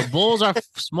 The Bulls are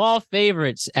small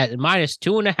favorites at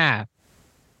 -2.5.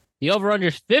 The over-under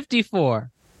is 54.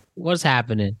 What's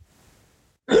happening?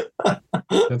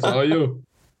 That's all you.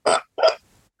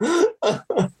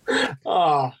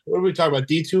 Oh, what are we talking about?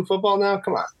 D2 football now?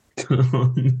 Come on.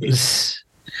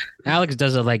 Alex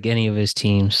doesn't like any of his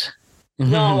teams.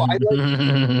 No, I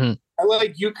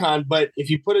like UConn, but if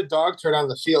you put a dog turd on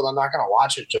the field, I'm not going to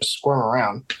watch it just squirm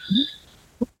around.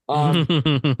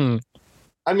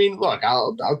 I mean, look,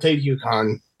 I'll take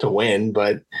UConn to win,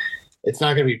 but it's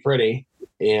not going to be pretty,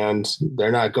 and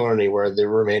they're not going anywhere the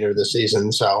remainder of the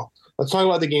season. So let's talk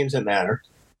about the games that matter.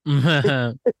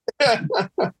 I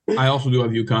also do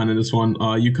have UConn in this one.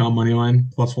 UConn money line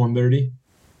 +130.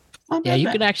 Yeah,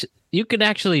 you could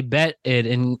actually bet it,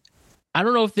 and I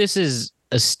don't know if this is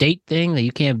a state thing that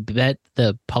you can't bet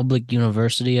the public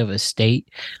university of a state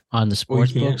on the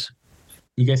sports books.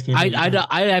 You guys can't.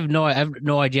 I have no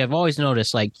idea. I've always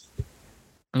noticed, like,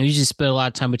 I usually spend a lot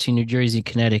of time between New Jersey and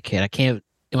Connecticut. I can't,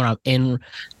 when I'm in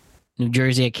New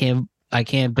Jersey, I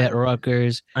can't bet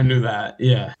Rutgers. I knew that.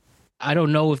 Yeah. I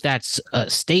don't know if that's a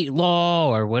state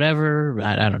law or whatever.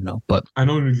 I don't know, but I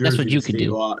know New Jersey. That's what you can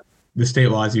do. The state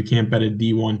law is you can't bet a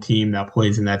D1 team that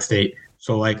plays in that state.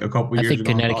 So, like a couple years ago, I think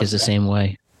Connecticut's the same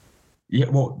way. Yeah,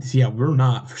 well, yeah, we're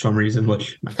not for some reason,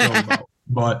 which I feel about.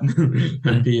 But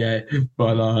PA.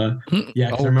 But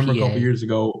yeah, because I remember a couple years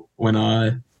ago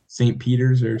when St.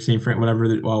 Peter's or St. Frank, whatever,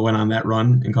 went on that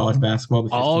run in college basketball.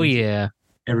 Oh yeah,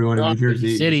 everyone in New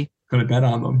Jersey City couldn't bet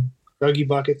on them. Dougie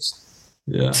buckets.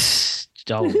 Yeah.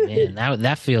 Oh man,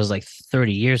 that feels like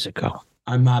 30 years ago.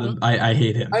 I'm not. I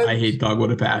hate him. I hate Doug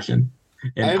with a passion,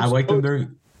 and I liked him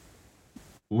during.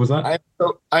 What was that?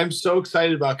 I'm so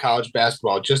excited about college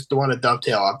basketball. Just to want to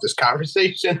dovetail off this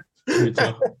conversation. Me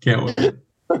too. Can't wait.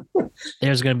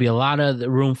 There's going to be a lot of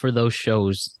room for those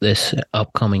shows this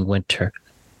upcoming winter.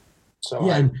 So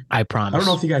yeah, I promise. I don't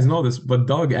know if you guys know this, but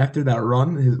Doug, after that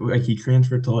run, he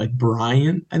transferred to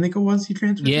Bryant. I think it was. He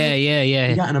transferred. Yeah.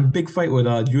 He got in a big fight with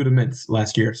Judah Mintz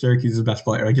last year. Syracuse's best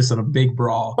player. Just in a big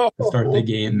brawl to start the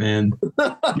game, and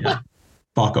yeah,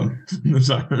 fuck him. I'm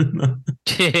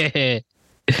sorry.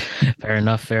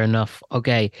 Fair enough.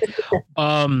 Okay.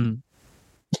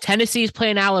 Tennessee's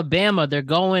playing Alabama. They're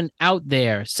going out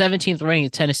there. 17th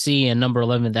ranked Tennessee and number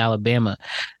 11th Alabama.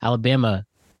 Alabama,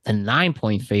 the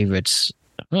 9-point favorites.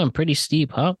 Pretty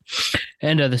steep, huh?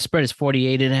 And the spread is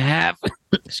 48.5.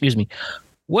 Excuse me.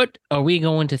 What are we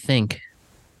going to think?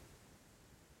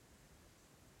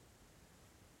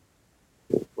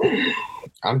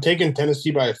 I'm taking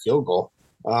Tennessee by a field goal.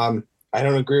 I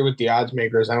don't agree with the odds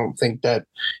makers. I think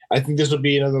this will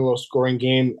be another low scoring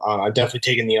game. I'm definitely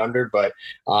taking the under, but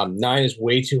 9 is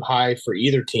way too high for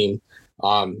either team,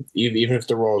 even if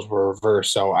the roles were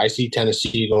reversed. So I see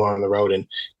Tennessee going on the road and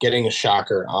getting a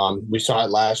shocker. We saw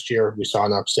it last year. We saw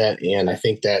an upset, and I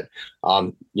think that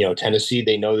Tennessee,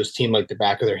 they know this team like the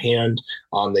back of their hand.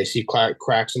 They see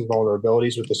cracks and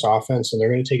vulnerabilities with this offense, and they're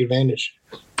going to take advantage.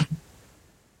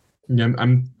 Yeah,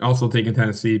 I'm also taking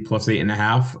Tennessee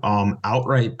 +8.5.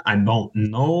 Outright, I don't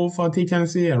know if I'll take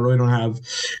Tennessee. I really don't have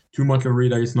too much of a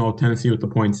read. I just know Tennessee with the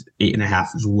points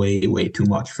 8.5 is way, way too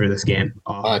much for this game.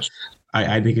 I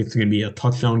think it's going to be a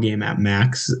touchdown game at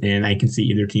max, and I can see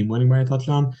either team winning by a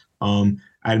touchdown.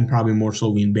 I'd probably more so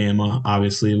lean Bama,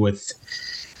 obviously, with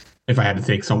if I had to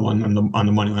take someone on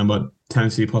the money line, but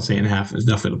Tennessee +8.5 is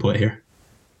definitely the play here.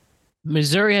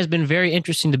 Missouri has been very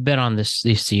interesting to bet on this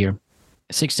year.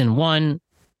 6-1,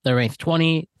 they're ranked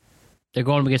 20. They're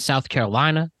going against South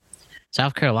Carolina.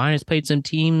 South Carolina has played some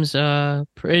teams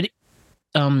pretty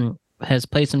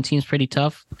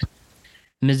tough.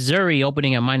 Missouri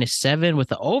opening at -7 with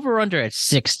the over/under at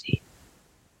 60.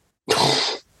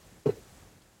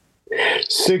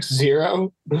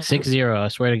 6-0. 6-0. I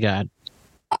swear to God.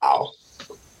 Wow.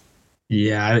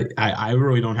 Yeah, I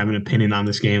really don't have an opinion on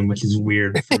this game, which is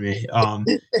weird for me.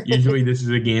 Usually this is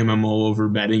a game I'm all over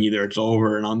betting. Either it's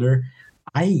over and under.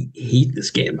 I hate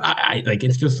this game. I like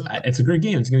it's a great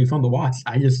game. It's gonna be fun to watch.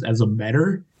 I just, as a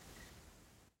bettor,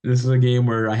 this is a game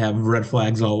where I have red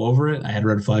flags all over it. I had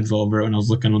red flags all over it when I was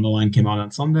looking when the line came out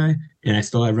on Sunday, and I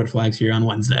still have red flags here on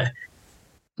Wednesday.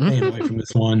 Staying away from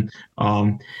this one.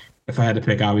 If I had to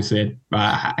pick, obviously,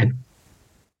 I'd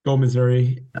go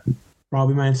Missouri,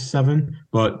 probably -7.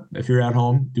 But if you're at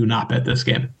home, do not bet this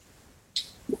game.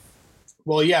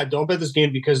 Well, yeah, don't bet this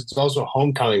game because it's also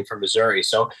homecoming for Missouri.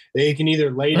 So they can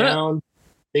either lay down,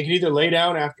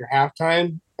 after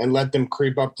halftime and let them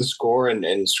creep up the score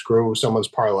and screw someone's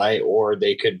parlay, or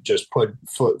they could just put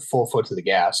full foot to the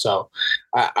gas. So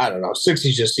I don't know.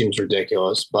 60 just seems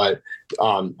ridiculous, but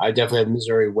I definitely have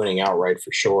Missouri winning outright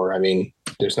for sure. I mean,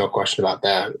 there's no question about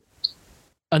that.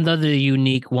 Another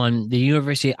unique one, the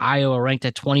University of Iowa ranked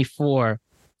at 24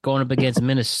 going up against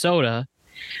Minnesota,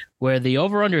 where the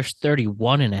over-under is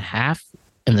 31.5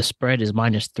 and the spread is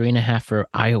 -3.5 for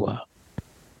Iowa.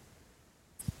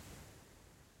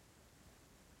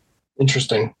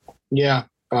 Interesting. Yeah.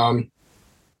 I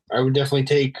would definitely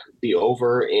take the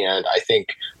over, and I think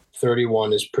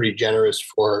 31 is pretty generous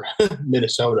for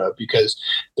Minnesota because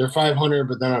they're 500,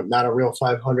 but they're not a real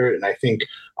 500. And I think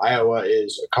Iowa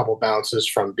is a couple bounces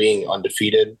from being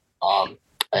undefeated.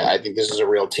 I think this is a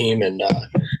real team, and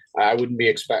I wouldn't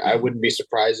be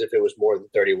surprised if it was more than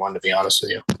 31, to be honest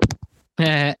with you.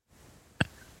 Yeah.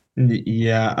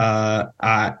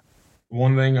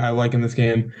 One thing I like in this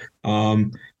game,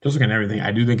 just looking at everything,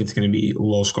 I do think it's going to be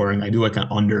low scoring. I do like an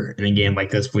under in a game like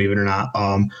this, believe it or not.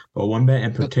 But one bet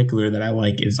in particular that I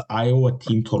like is Iowa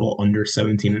team total under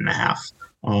 17.5.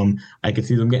 I could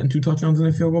see them getting 2 touchdowns in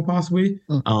a field goal possibly,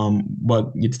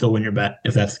 but you'd still win your bet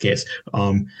if that's the case.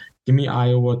 Give me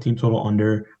Iowa team total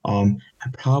under. I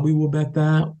probably will bet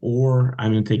that, or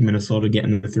I'm going to take Minnesota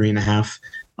getting the 3.5.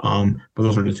 But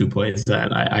those are the 2 plays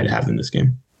that I'd have in this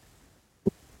game.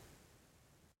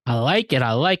 I like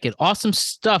it. Awesome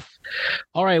stuff.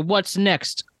 All right, what's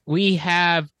next? We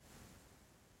have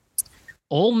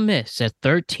Ole Miss at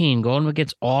 13 going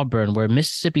against Auburn, where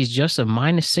Mississippi's just a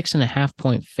 -6.5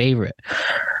 point favorite.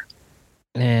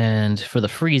 And for the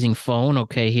freezing phone,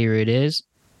 okay, here it is.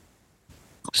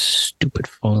 Stupid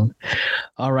phone.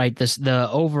 All right, the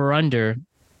over-under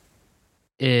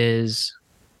is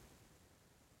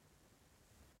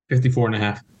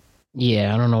 54.5.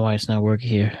 Yeah, I don't know why it's not working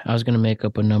here. I was going to make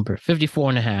up a number.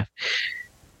 54.5.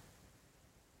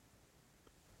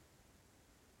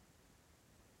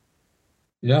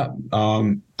 Yeah.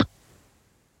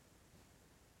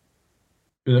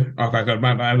 Okay, good.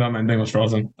 My thing was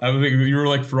frozen. I was like, you were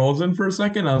like frozen for a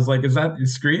second. I was like, is that the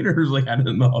screen or is like I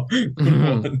didn't know.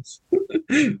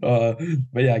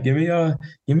 But yeah, give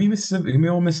me Mississippi, give me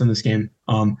Ole Miss in this game.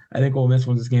 I think Ole Miss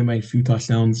wins this game by a few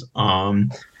touchdowns.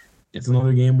 It's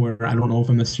another game where I don't know if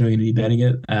I'm necessarily going to be betting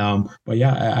it. But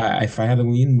yeah, if I had to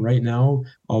lean right now,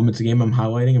 it's a game I'm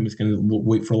highlighting. I'm just going to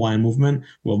wait for line movement.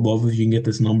 We'll love if you can get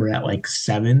this number at like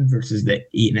 7 versus the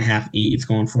 8.5, 8 it's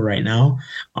going for right now.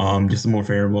 Just a more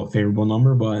favorable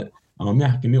number. But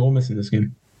yeah, give me Ole Miss in this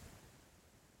game.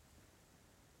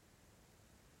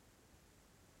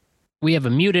 We have a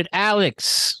muted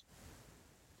Alex.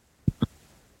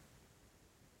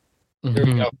 There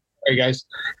we go. All right, guys.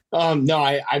 No,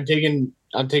 I'm taking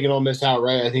Ole Miss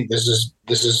outright. I think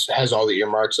this has all the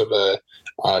earmarks of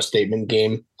a statement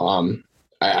game.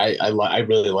 I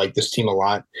really like this team a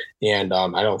lot, and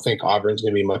I don't think Auburn's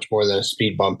going to be much more than a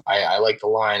speed bump. I like the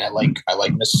line. I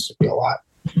like Mississippi a lot.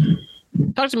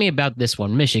 Talk to me about this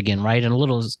one, Michigan, right? And a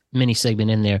little mini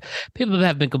segment in there. People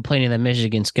have been complaining that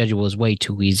Michigan's schedule is way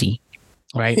too easy,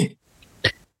 right?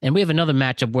 And we have another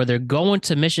matchup where they're going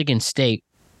to Michigan State.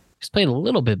 He's played a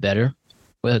little bit better,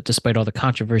 despite all the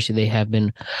controversy they have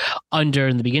been under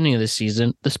in the beginning of the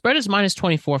season. The spread is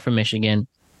 -24 for Michigan,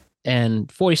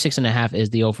 and 46.5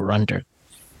 is the over-under.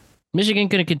 Michigan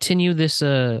going to continue this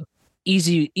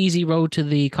easy road to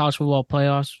the college football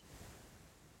playoffs?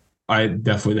 I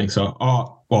definitely think so.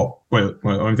 Oh, well, wait,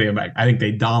 let me take it back. I think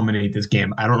they dominate this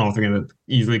game. I don't know if they're going to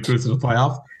easily cruise to the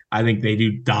playoff. I think they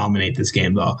do dominate this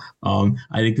game, though. I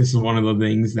think this is one of the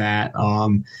things that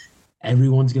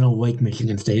everyone's going to like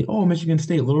Michigan State. Oh, Michigan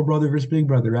State, little brother versus big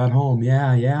brother at home.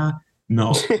 Yeah.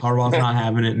 No, Harbaugh's not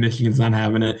having it. Michigan's not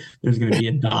having it. There's going to be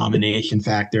a domination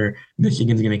factor.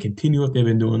 Michigan's going to continue what they've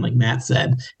been doing, like Matt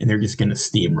said, and they're just going to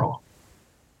steamroll.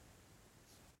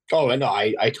 Oh, no,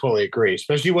 I totally agree.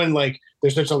 Especially when like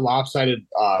there's such a lopsided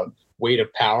weight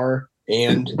of power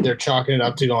and they're chalking it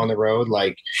up to go on the road,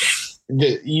 like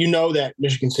that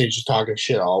Michigan State's just talking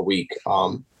shit all week.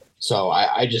 So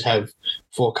I just have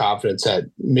full confidence that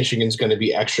Michigan's going to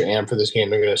be extra amped for this game.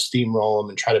 They're going to steamroll them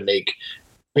and try to make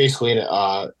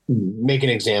an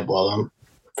example of them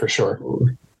for sure.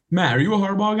 Matt, are you a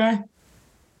Harbaugh guy?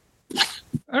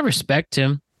 I respect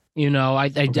him.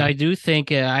 I do think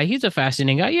he's a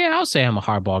fascinating guy. Yeah, I'll say I'm a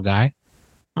Harbaugh guy.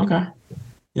 Okay.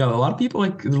 Yeah, a lot of people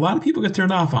get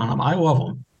turned off on him. I love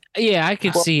him. Yeah, I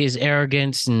could see his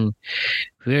arrogance and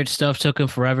weird stuff. Took him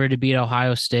forever to beat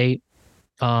Ohio State.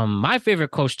 My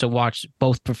favorite coach to watch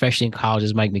both professionally and college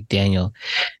is Mike McDaniel.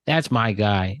 That's my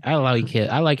guy. I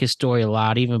like his story a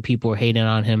lot. Even people were hating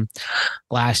on him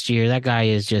last year. That guy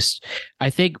is just, I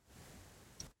think,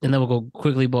 and then we'll go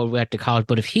quickly back to college,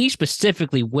 but if he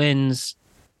specifically wins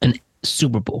a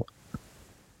Super Bowl,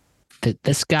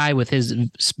 this guy with his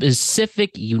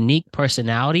specific, unique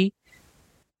personality,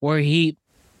 where he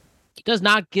does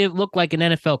not look like an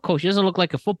NFL coach. He doesn't look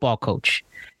like a football coach.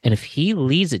 And if he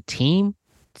leads a team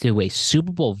to a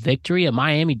Super Bowl victory, a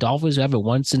Miami Dolphins who haven't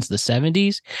won since the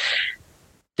 70s,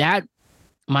 that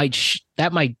might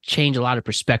change a lot of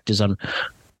perspectives on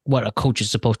what a coach is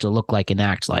supposed to look like and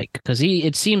act like. Because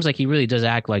it seems like he really does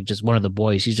act like just one of the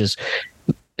boys. He's just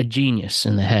a genius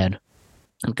in the head.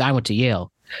 The guy went to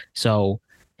Yale. So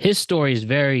his story is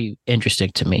very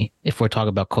interesting to me if we're talking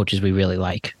about coaches we really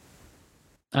like.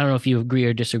 I don't know if you agree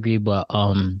or disagree, but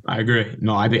I agree.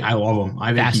 No, I love him.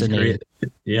 I think he's great.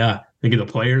 Yeah. I think the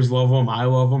players love him. I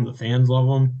love him. The fans love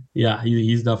him. Yeah,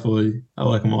 he's definitely, I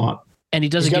like him a lot. And he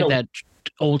doesn't get that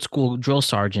old school drill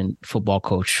sergeant football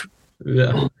coach.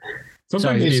 Yeah.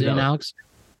 Sorry, Alex?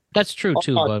 That's true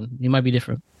too, but he might be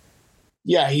different.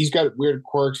 Yeah, he's got weird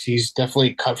quirks. He's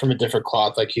definitely cut from a different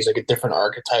cloth. Like he's like a different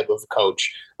archetype of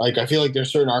coach. Like I feel like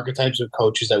there's certain archetypes of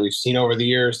coaches that we've seen over the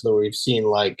years that we've seen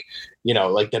like the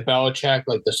Belichick,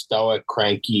 like the stoic,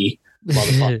 cranky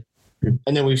motherfucker.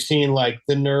 And then we've seen like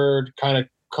the nerd kind of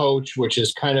coach, which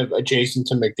is kind of adjacent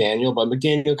to McDaniel, but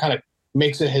McDaniel kind of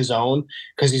makes it his own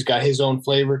because he's got his own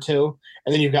flavor too.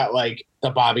 And then you've got like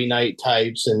the Bobby Knight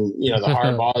types and, the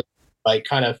Harbaugh, like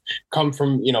kind of come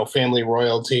from, family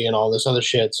royalty and all this other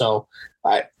shit. So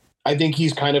I think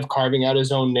he's kind of carving out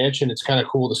his own niche, and it's kind of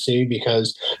cool to see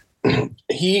because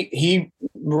he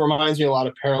reminds me a lot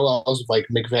of parallels of like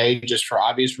McVay, just for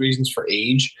obvious reasons, for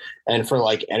age and for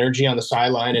like energy on the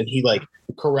sideline. And he like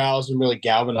corrals and really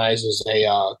galvanizes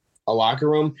a locker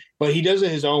room, but he does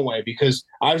it his own way because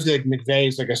obviously like McVay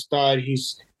is like a stud.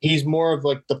 He's more of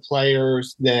like the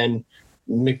players than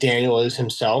McDaniel is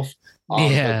himself.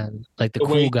 Like the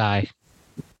cool guy.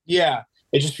 Yeah.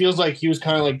 It just feels like he was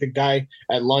kind of like the guy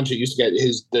at lunch that used to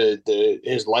get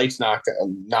his lights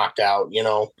knocked out,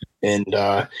 and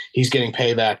he's getting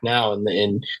payback now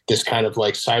in this kind of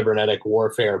like cybernetic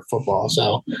warfare of football.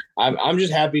 So I'm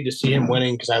just happy to see him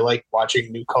winning because I like watching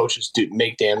new coaches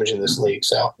make damage in this league.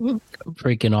 So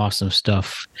freaking awesome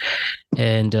stuff.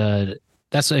 And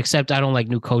except I don't like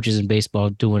new coaches in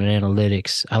baseball doing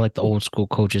analytics. I like the old school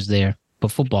coaches there,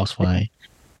 but football's fine.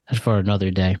 That's for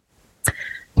another day.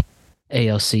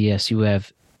 ALCS, you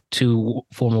have 2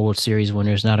 former World Series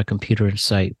winners, not a computer in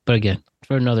sight. But again,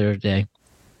 for another day.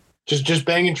 Just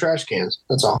banging trash cans.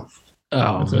 That's all.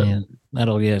 Oh, man.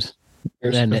 That'll get.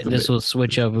 Then this will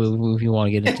switch up if you want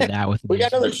to get into that with we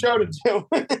got another show to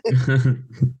do.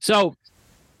 So,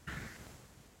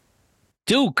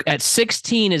 Duke at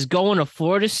 16 is going to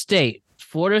Florida State.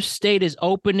 Florida State is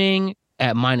opening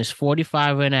at minus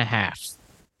 45.5.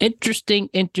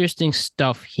 Interesting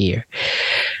stuff here.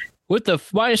 With the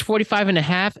minus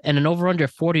 45.5 and an over-under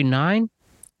 49,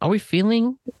 are we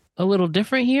feeling a little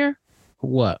different here?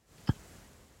 What?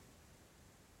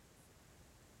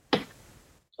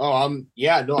 I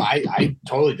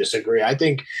totally disagree. I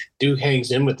think Duke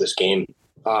hangs in with this game.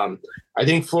 I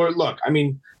think Florida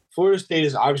State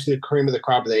is obviously the cream of the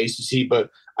crop of the ACC, but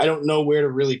I don't know where to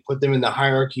really put them in the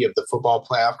hierarchy of the football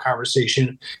playoff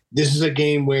conversation. This is a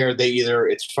game where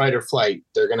it's fight or flight.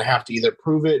 They're going to have to either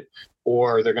prove it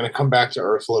or they're going to come back to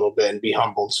earth a little bit and be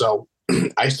humbled. So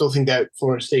I still think that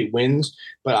Florida State wins,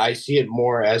 but I see it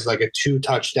more as like a 2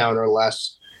 touchdown or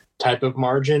less type of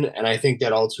margin. And I think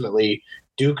that ultimately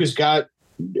Duke has got,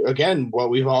 again, what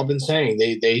we've all been saying.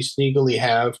 They sneakily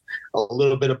have a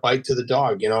little bit of bite to the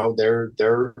dog.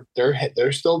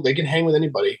 They're still, they can hang with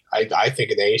anybody. I think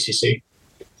in the ACC.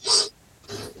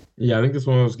 Yeah, I think it's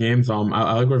one of those games. I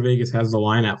like where Vegas has the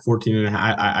line at 14.5.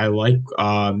 I like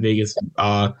Vegas.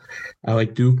 I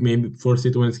like Duke, maybe Florida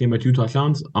State to win this game by 2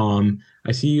 touchdowns.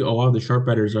 I see a lot of the sharp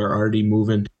bettors are already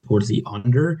moving towards the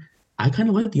under. I kind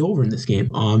of like the over in this game.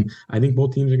 I think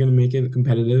both teams are going to make it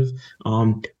competitive.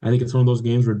 I think it's one of those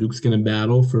games where Duke's going to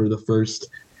battle for the first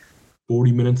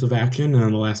 40 minutes of action, and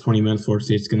in the last 20 minutes, Florida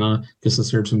State's going to just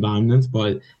assert some dominance.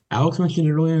 But Alex mentioned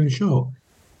it earlier in the show.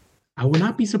 I would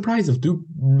not be surprised if Duke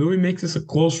really makes this a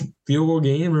close field goal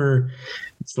game or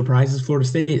surprises Florida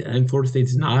State. I think Florida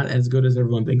State's not as good as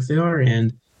everyone thinks they are,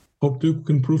 and hope Duke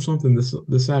can prove something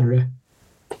this Saturday.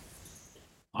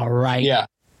 All right. Yeah.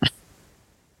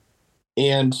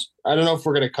 And I don't know if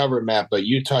we're going to cover it, Matt, but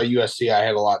Utah USC, I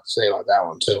have a lot to say about that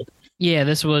one too. Yeah,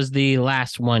 this was the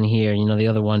last one here. The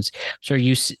other ones. Sure,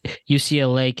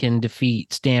 UCLA can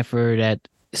defeat Stanford at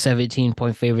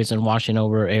 17-point favorites and Washington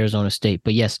over Arizona State.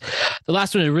 But yes, the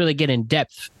last one to really get in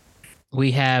depth.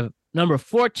 We have number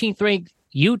 14th ranked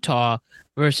Utah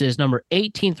versus number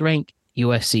 18th ranked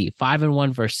USC.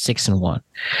 5-1 versus 6-1.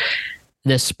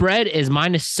 The spread is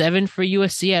 -7 for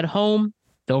USC at home.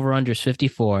 The over-under is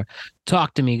 54.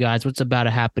 Talk to me, guys. What's about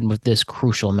to happen with this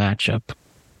crucial matchup?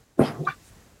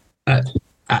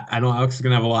 I know Alex is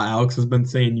going to have a lot. Alex has been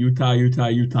saying Utah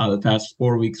the past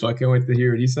 4 weeks, so I can't wait to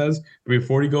hear what he says.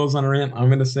 Before he goes on a rant, I'm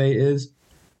going to say is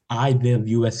I have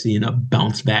USC in a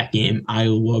bounce-back game. I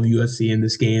love USC in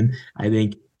this game. I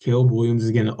think Caleb Williams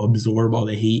is going to absorb all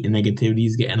the hate and negativity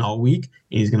he's getting all week,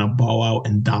 and he's going to ball out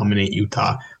and dominate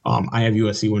Utah. I have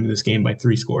USC winning this game by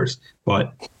 3 scores,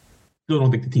 but still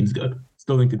don't think the team's good.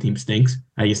 Still think the team stinks.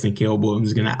 I just think Caleb Williams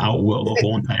is going to outwill the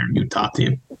whole entire Utah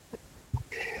team.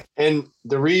 And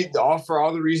for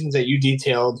all the reasons that you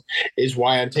detailed is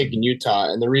why I'm taking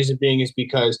Utah. And the reason being is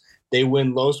because they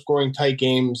win low-scoring, tight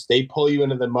games. They pull you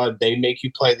into the mud. They make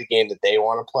you play the game that they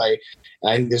want to play.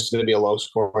 And I think this is going to be a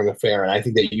low-scoring affair. And I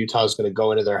think that Utah is going to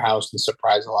go into their house and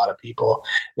surprise a lot of people.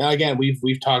 Now, again,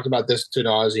 we've talked about this to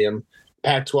nauseum.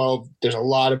 Pac-12, there's a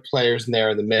lot of players in there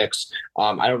in the mix.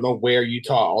 I don't know where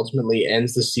Utah ultimately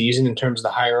ends the season in terms of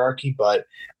the hierarchy, but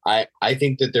I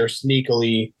think that they're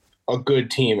sneakily a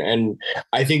good team. And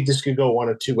I think this could go one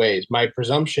of two ways. My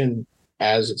presumption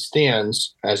as it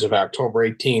stands as of October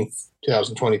 18th,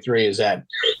 2023, is that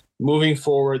moving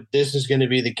forward, this is going to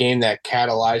be the game that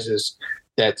catalyzes,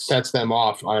 that sets them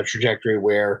off on a trajectory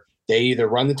where they either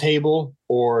run the table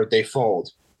or they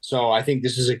fold. So I think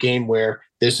this is a game where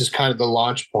this is kind of the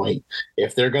launch point.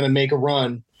 If they're going to make a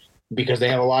run, because they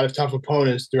have a lot of tough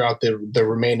opponents throughout the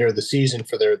remainder of the season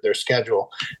for their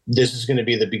schedule, this is going to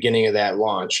be the beginning of that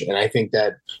launch. And I think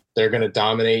that they're going to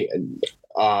dominate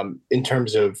in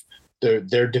terms of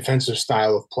their defensive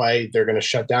style of play. They're going to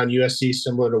shut down USC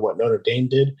similar to what Notre Dame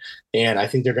did. And I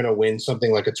think they're going to win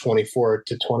something like a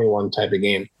 24-21 type of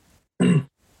game.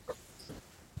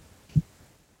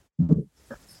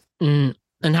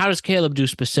 And how does Caleb do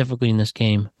specifically in this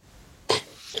game?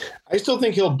 I still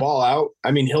think he'll ball out.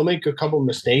 I mean, he'll make a couple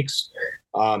mistakes.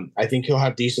 I think he'll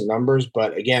have decent numbers,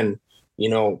 but again,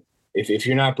 if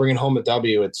you're not bringing home a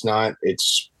W, it's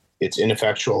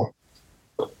ineffectual.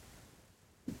 All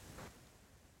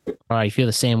right, you feel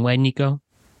the same way, Nico?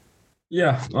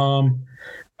 Yeah,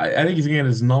 I think he's going to get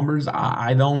his numbers.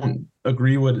 I don't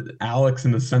agree with Alex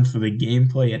in the sense for the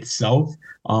gameplay itself.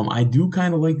 I do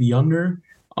kind of like the under.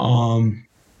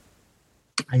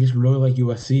 I just really like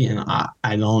USC, and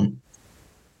I don't.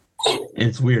 And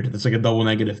it's weird. It's like a double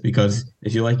negative because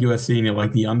if you like USC and you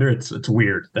like the under, it's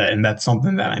weird. And that's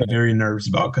something that I'm very nervous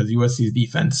about because USC's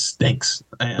defense stinks.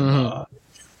 And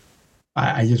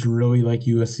I just really like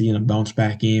USC in a bounce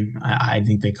back game. I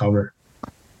think they cover.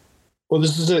 Well,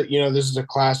 this is a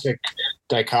classic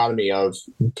dichotomy of,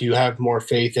 do you have more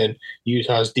faith in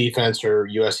Utah's defense or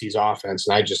USC's offense?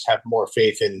 And I just have more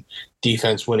faith in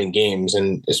defense winning games.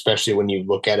 And especially when you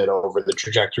look at it over the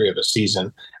trajectory of a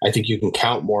season, I think you can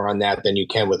count more on that than you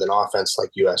can with an offense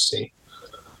like USC.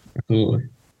 Absolutely.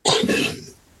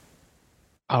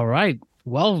 All right.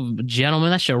 Well,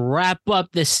 gentlemen, that should wrap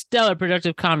up this stellar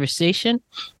productive conversation.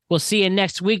 We'll see you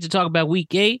next week to talk about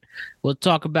week 8. We'll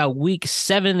talk about week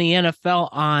 7 in the NFL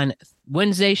on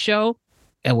Wednesday show,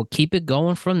 and we'll keep it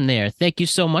going from there. Thank you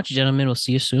so much, gentlemen. We'll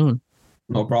see you soon.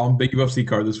 No problem. Big UFC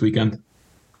card this weekend.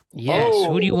 Yes.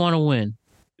 Who do you want to win?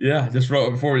 Yeah, just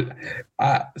before.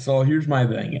 So here's my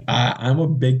thing. I'm a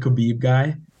big Khabib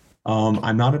guy.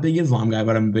 I'm not a big Islam guy,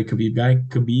 but I'm a big Khabib guy.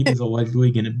 Khabib is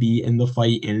allegedly going to be in the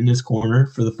fight and in his corner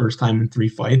for the first time in 3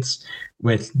 fights,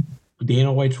 with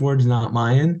Dana White's words, not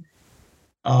mine.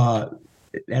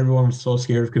 Everyone was so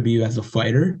scared of Khabib as a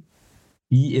fighter.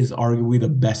 He is arguably the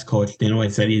best coach Dana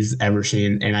White said he's ever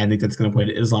seen, and I think that's going to play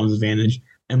to Islam's advantage.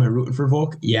 Am I rooting for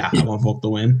Volk? Yeah, I want Volk to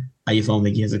win. I just don't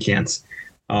think he has a chance.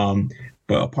 But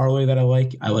a parlay that I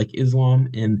like Islam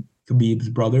and Khabib's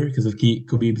brother, because if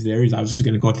Khabib's there, he's obviously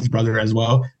going to go with his brother as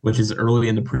well, which is early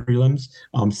in the prelims.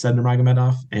 Said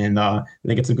Nurmagomedov, and I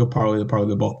think it's a good parlay.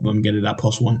 Probably both of them get it at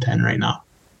plus 110 right now.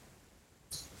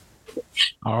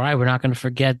 All right, we're not going to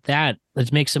forget that.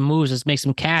 Let's make some moves. Let's make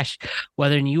some cash,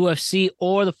 whether in UFC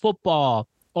or the football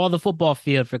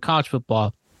field for college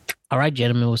football. All right,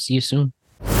 gentlemen, we'll see you soon.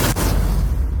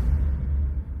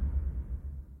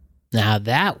 Now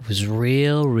that was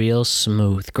real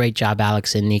smooth. Great job,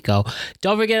 Alex and Nico.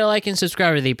 Don't forget to like and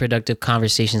subscribe to the Productive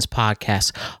Conversations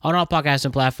podcast on all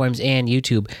podcasting platforms and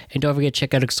YouTube. And don't forget to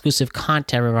check out exclusive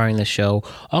content regarding the show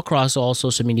across all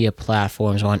social media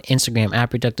platforms on Instagram at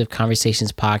Productive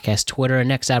Conversations Podcast, Twitter and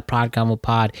X at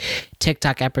PodConvoPod,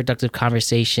 TikTok at Productive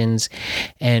Conversations,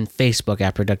 and Facebook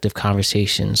at Productive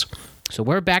Conversations. So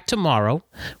we're back tomorrow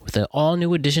with an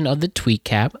all-new edition of the Tweet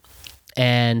Cap,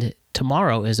 and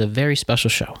tomorrow is a very special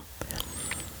show.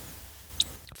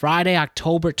 Friday,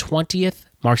 October 20th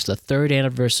marks the 3rd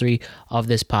anniversary of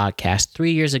this podcast.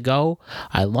 3 years ago,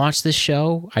 I launched this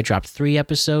show. I dropped 3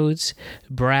 episodes,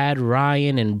 Brad,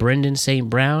 Ryan, and Brendan St.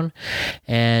 Brown,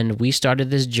 and we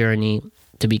started this journey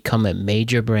to become a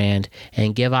major brand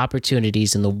and give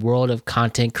opportunities in the world of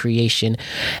content creation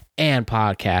and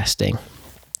podcasting.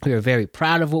 We are very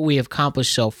proud of what we have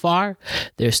accomplished so far.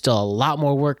 There's still a lot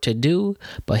more work to do,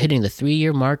 but hitting the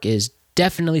 3-year mark is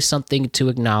definitely something to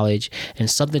acknowledge and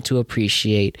something to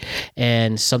appreciate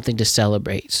and something to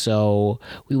celebrate. So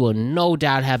we will no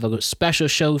doubt have a special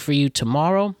show for you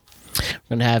tomorrow. We're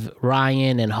going to have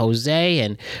Ryan and Jose,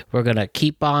 and we're going to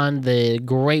keep on the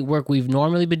great work we've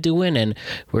normally been doing, and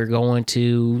we're going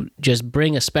to just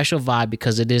bring a special vibe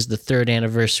because it is the 3rd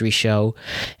anniversary show,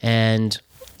 and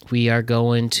we are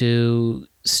going to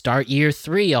start year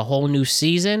 3, a whole new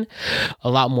season, a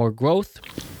lot more growth.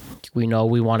 We know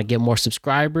we want to get more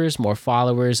subscribers, more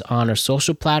followers on our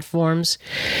social platforms,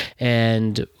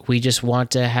 and we just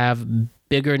want to have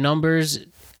bigger numbers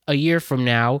a year from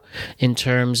now in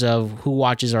terms of who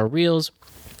watches our reels,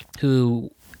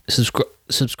 who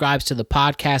subscribes to the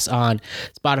podcast on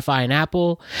Spotify and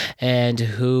Apple, and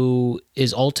who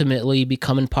is ultimately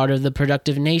becoming part of the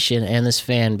Productive Nation and this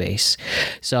fan base.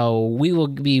 So we will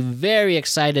be very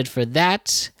excited for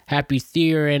that. Happy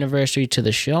 3-year anniversary to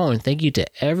the show, and thank you to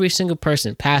every single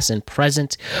person, past and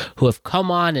present, who have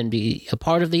come on and be a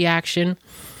part of the action.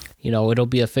 You know, it'll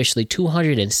be officially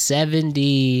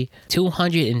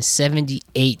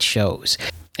 278 shows.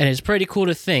 And it's pretty cool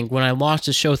to think when I launched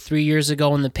the show 3 years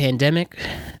ago in the pandemic,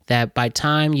 that by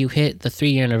time you hit the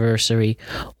 3-year anniversary,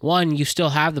 one, you still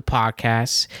have the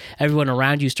podcast. Everyone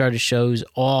around you started shows,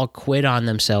 all quit on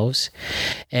themselves.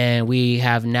 And we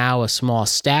have now a small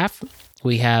staff.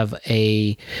 We have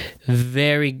a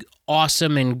very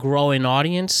awesome and growing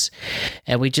audience,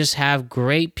 and we just have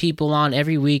great people on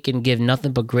every week and give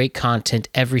nothing but great content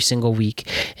every single week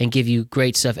and give you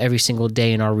great stuff every single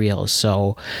day in our reels.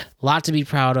 So a lot to be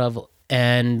proud of,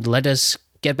 and let us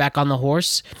get back on the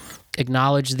horse,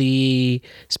 acknowledge the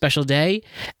special day,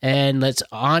 and let's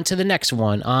on to the next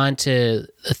one, on to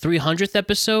the 300th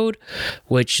episode,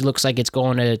 which looks like it's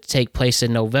going to take place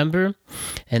in November,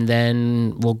 and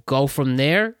then we'll go from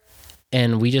there.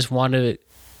 And we just want to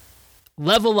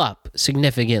level up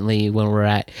significantly when we're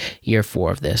at year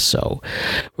 4 of this. So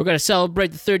we're going to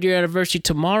celebrate the 3rd year anniversary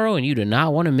tomorrow, and you do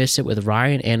not want to miss it with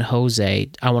Ryan and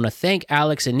Jose. I want to thank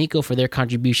Alex and Nico for their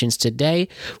contributions today.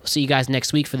 We'll see you guys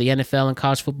next week for the NFL and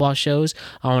college football shows.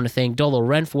 I want to thank Dolo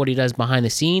Ren for what he does behind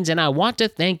the scenes, and I want to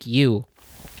thank you,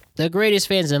 the greatest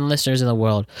fans and listeners in the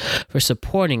world, for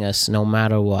supporting us no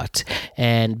matter what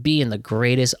and being the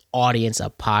greatest audience a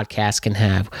podcast can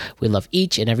have. We love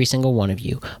each and every single one of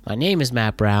you. My name is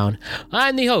Matt Brown.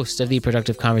 I'm the host of the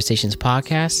Productive Conversations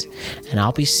podcast, and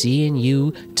I'll be seeing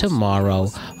you tomorrow.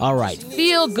 All right.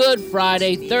 Feel Good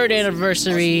Friday, 3rd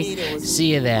anniversary.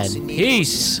 See you then.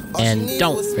 Peace. And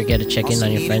don't forget to check in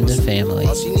on your friends and family.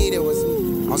 All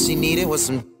she needed was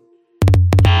some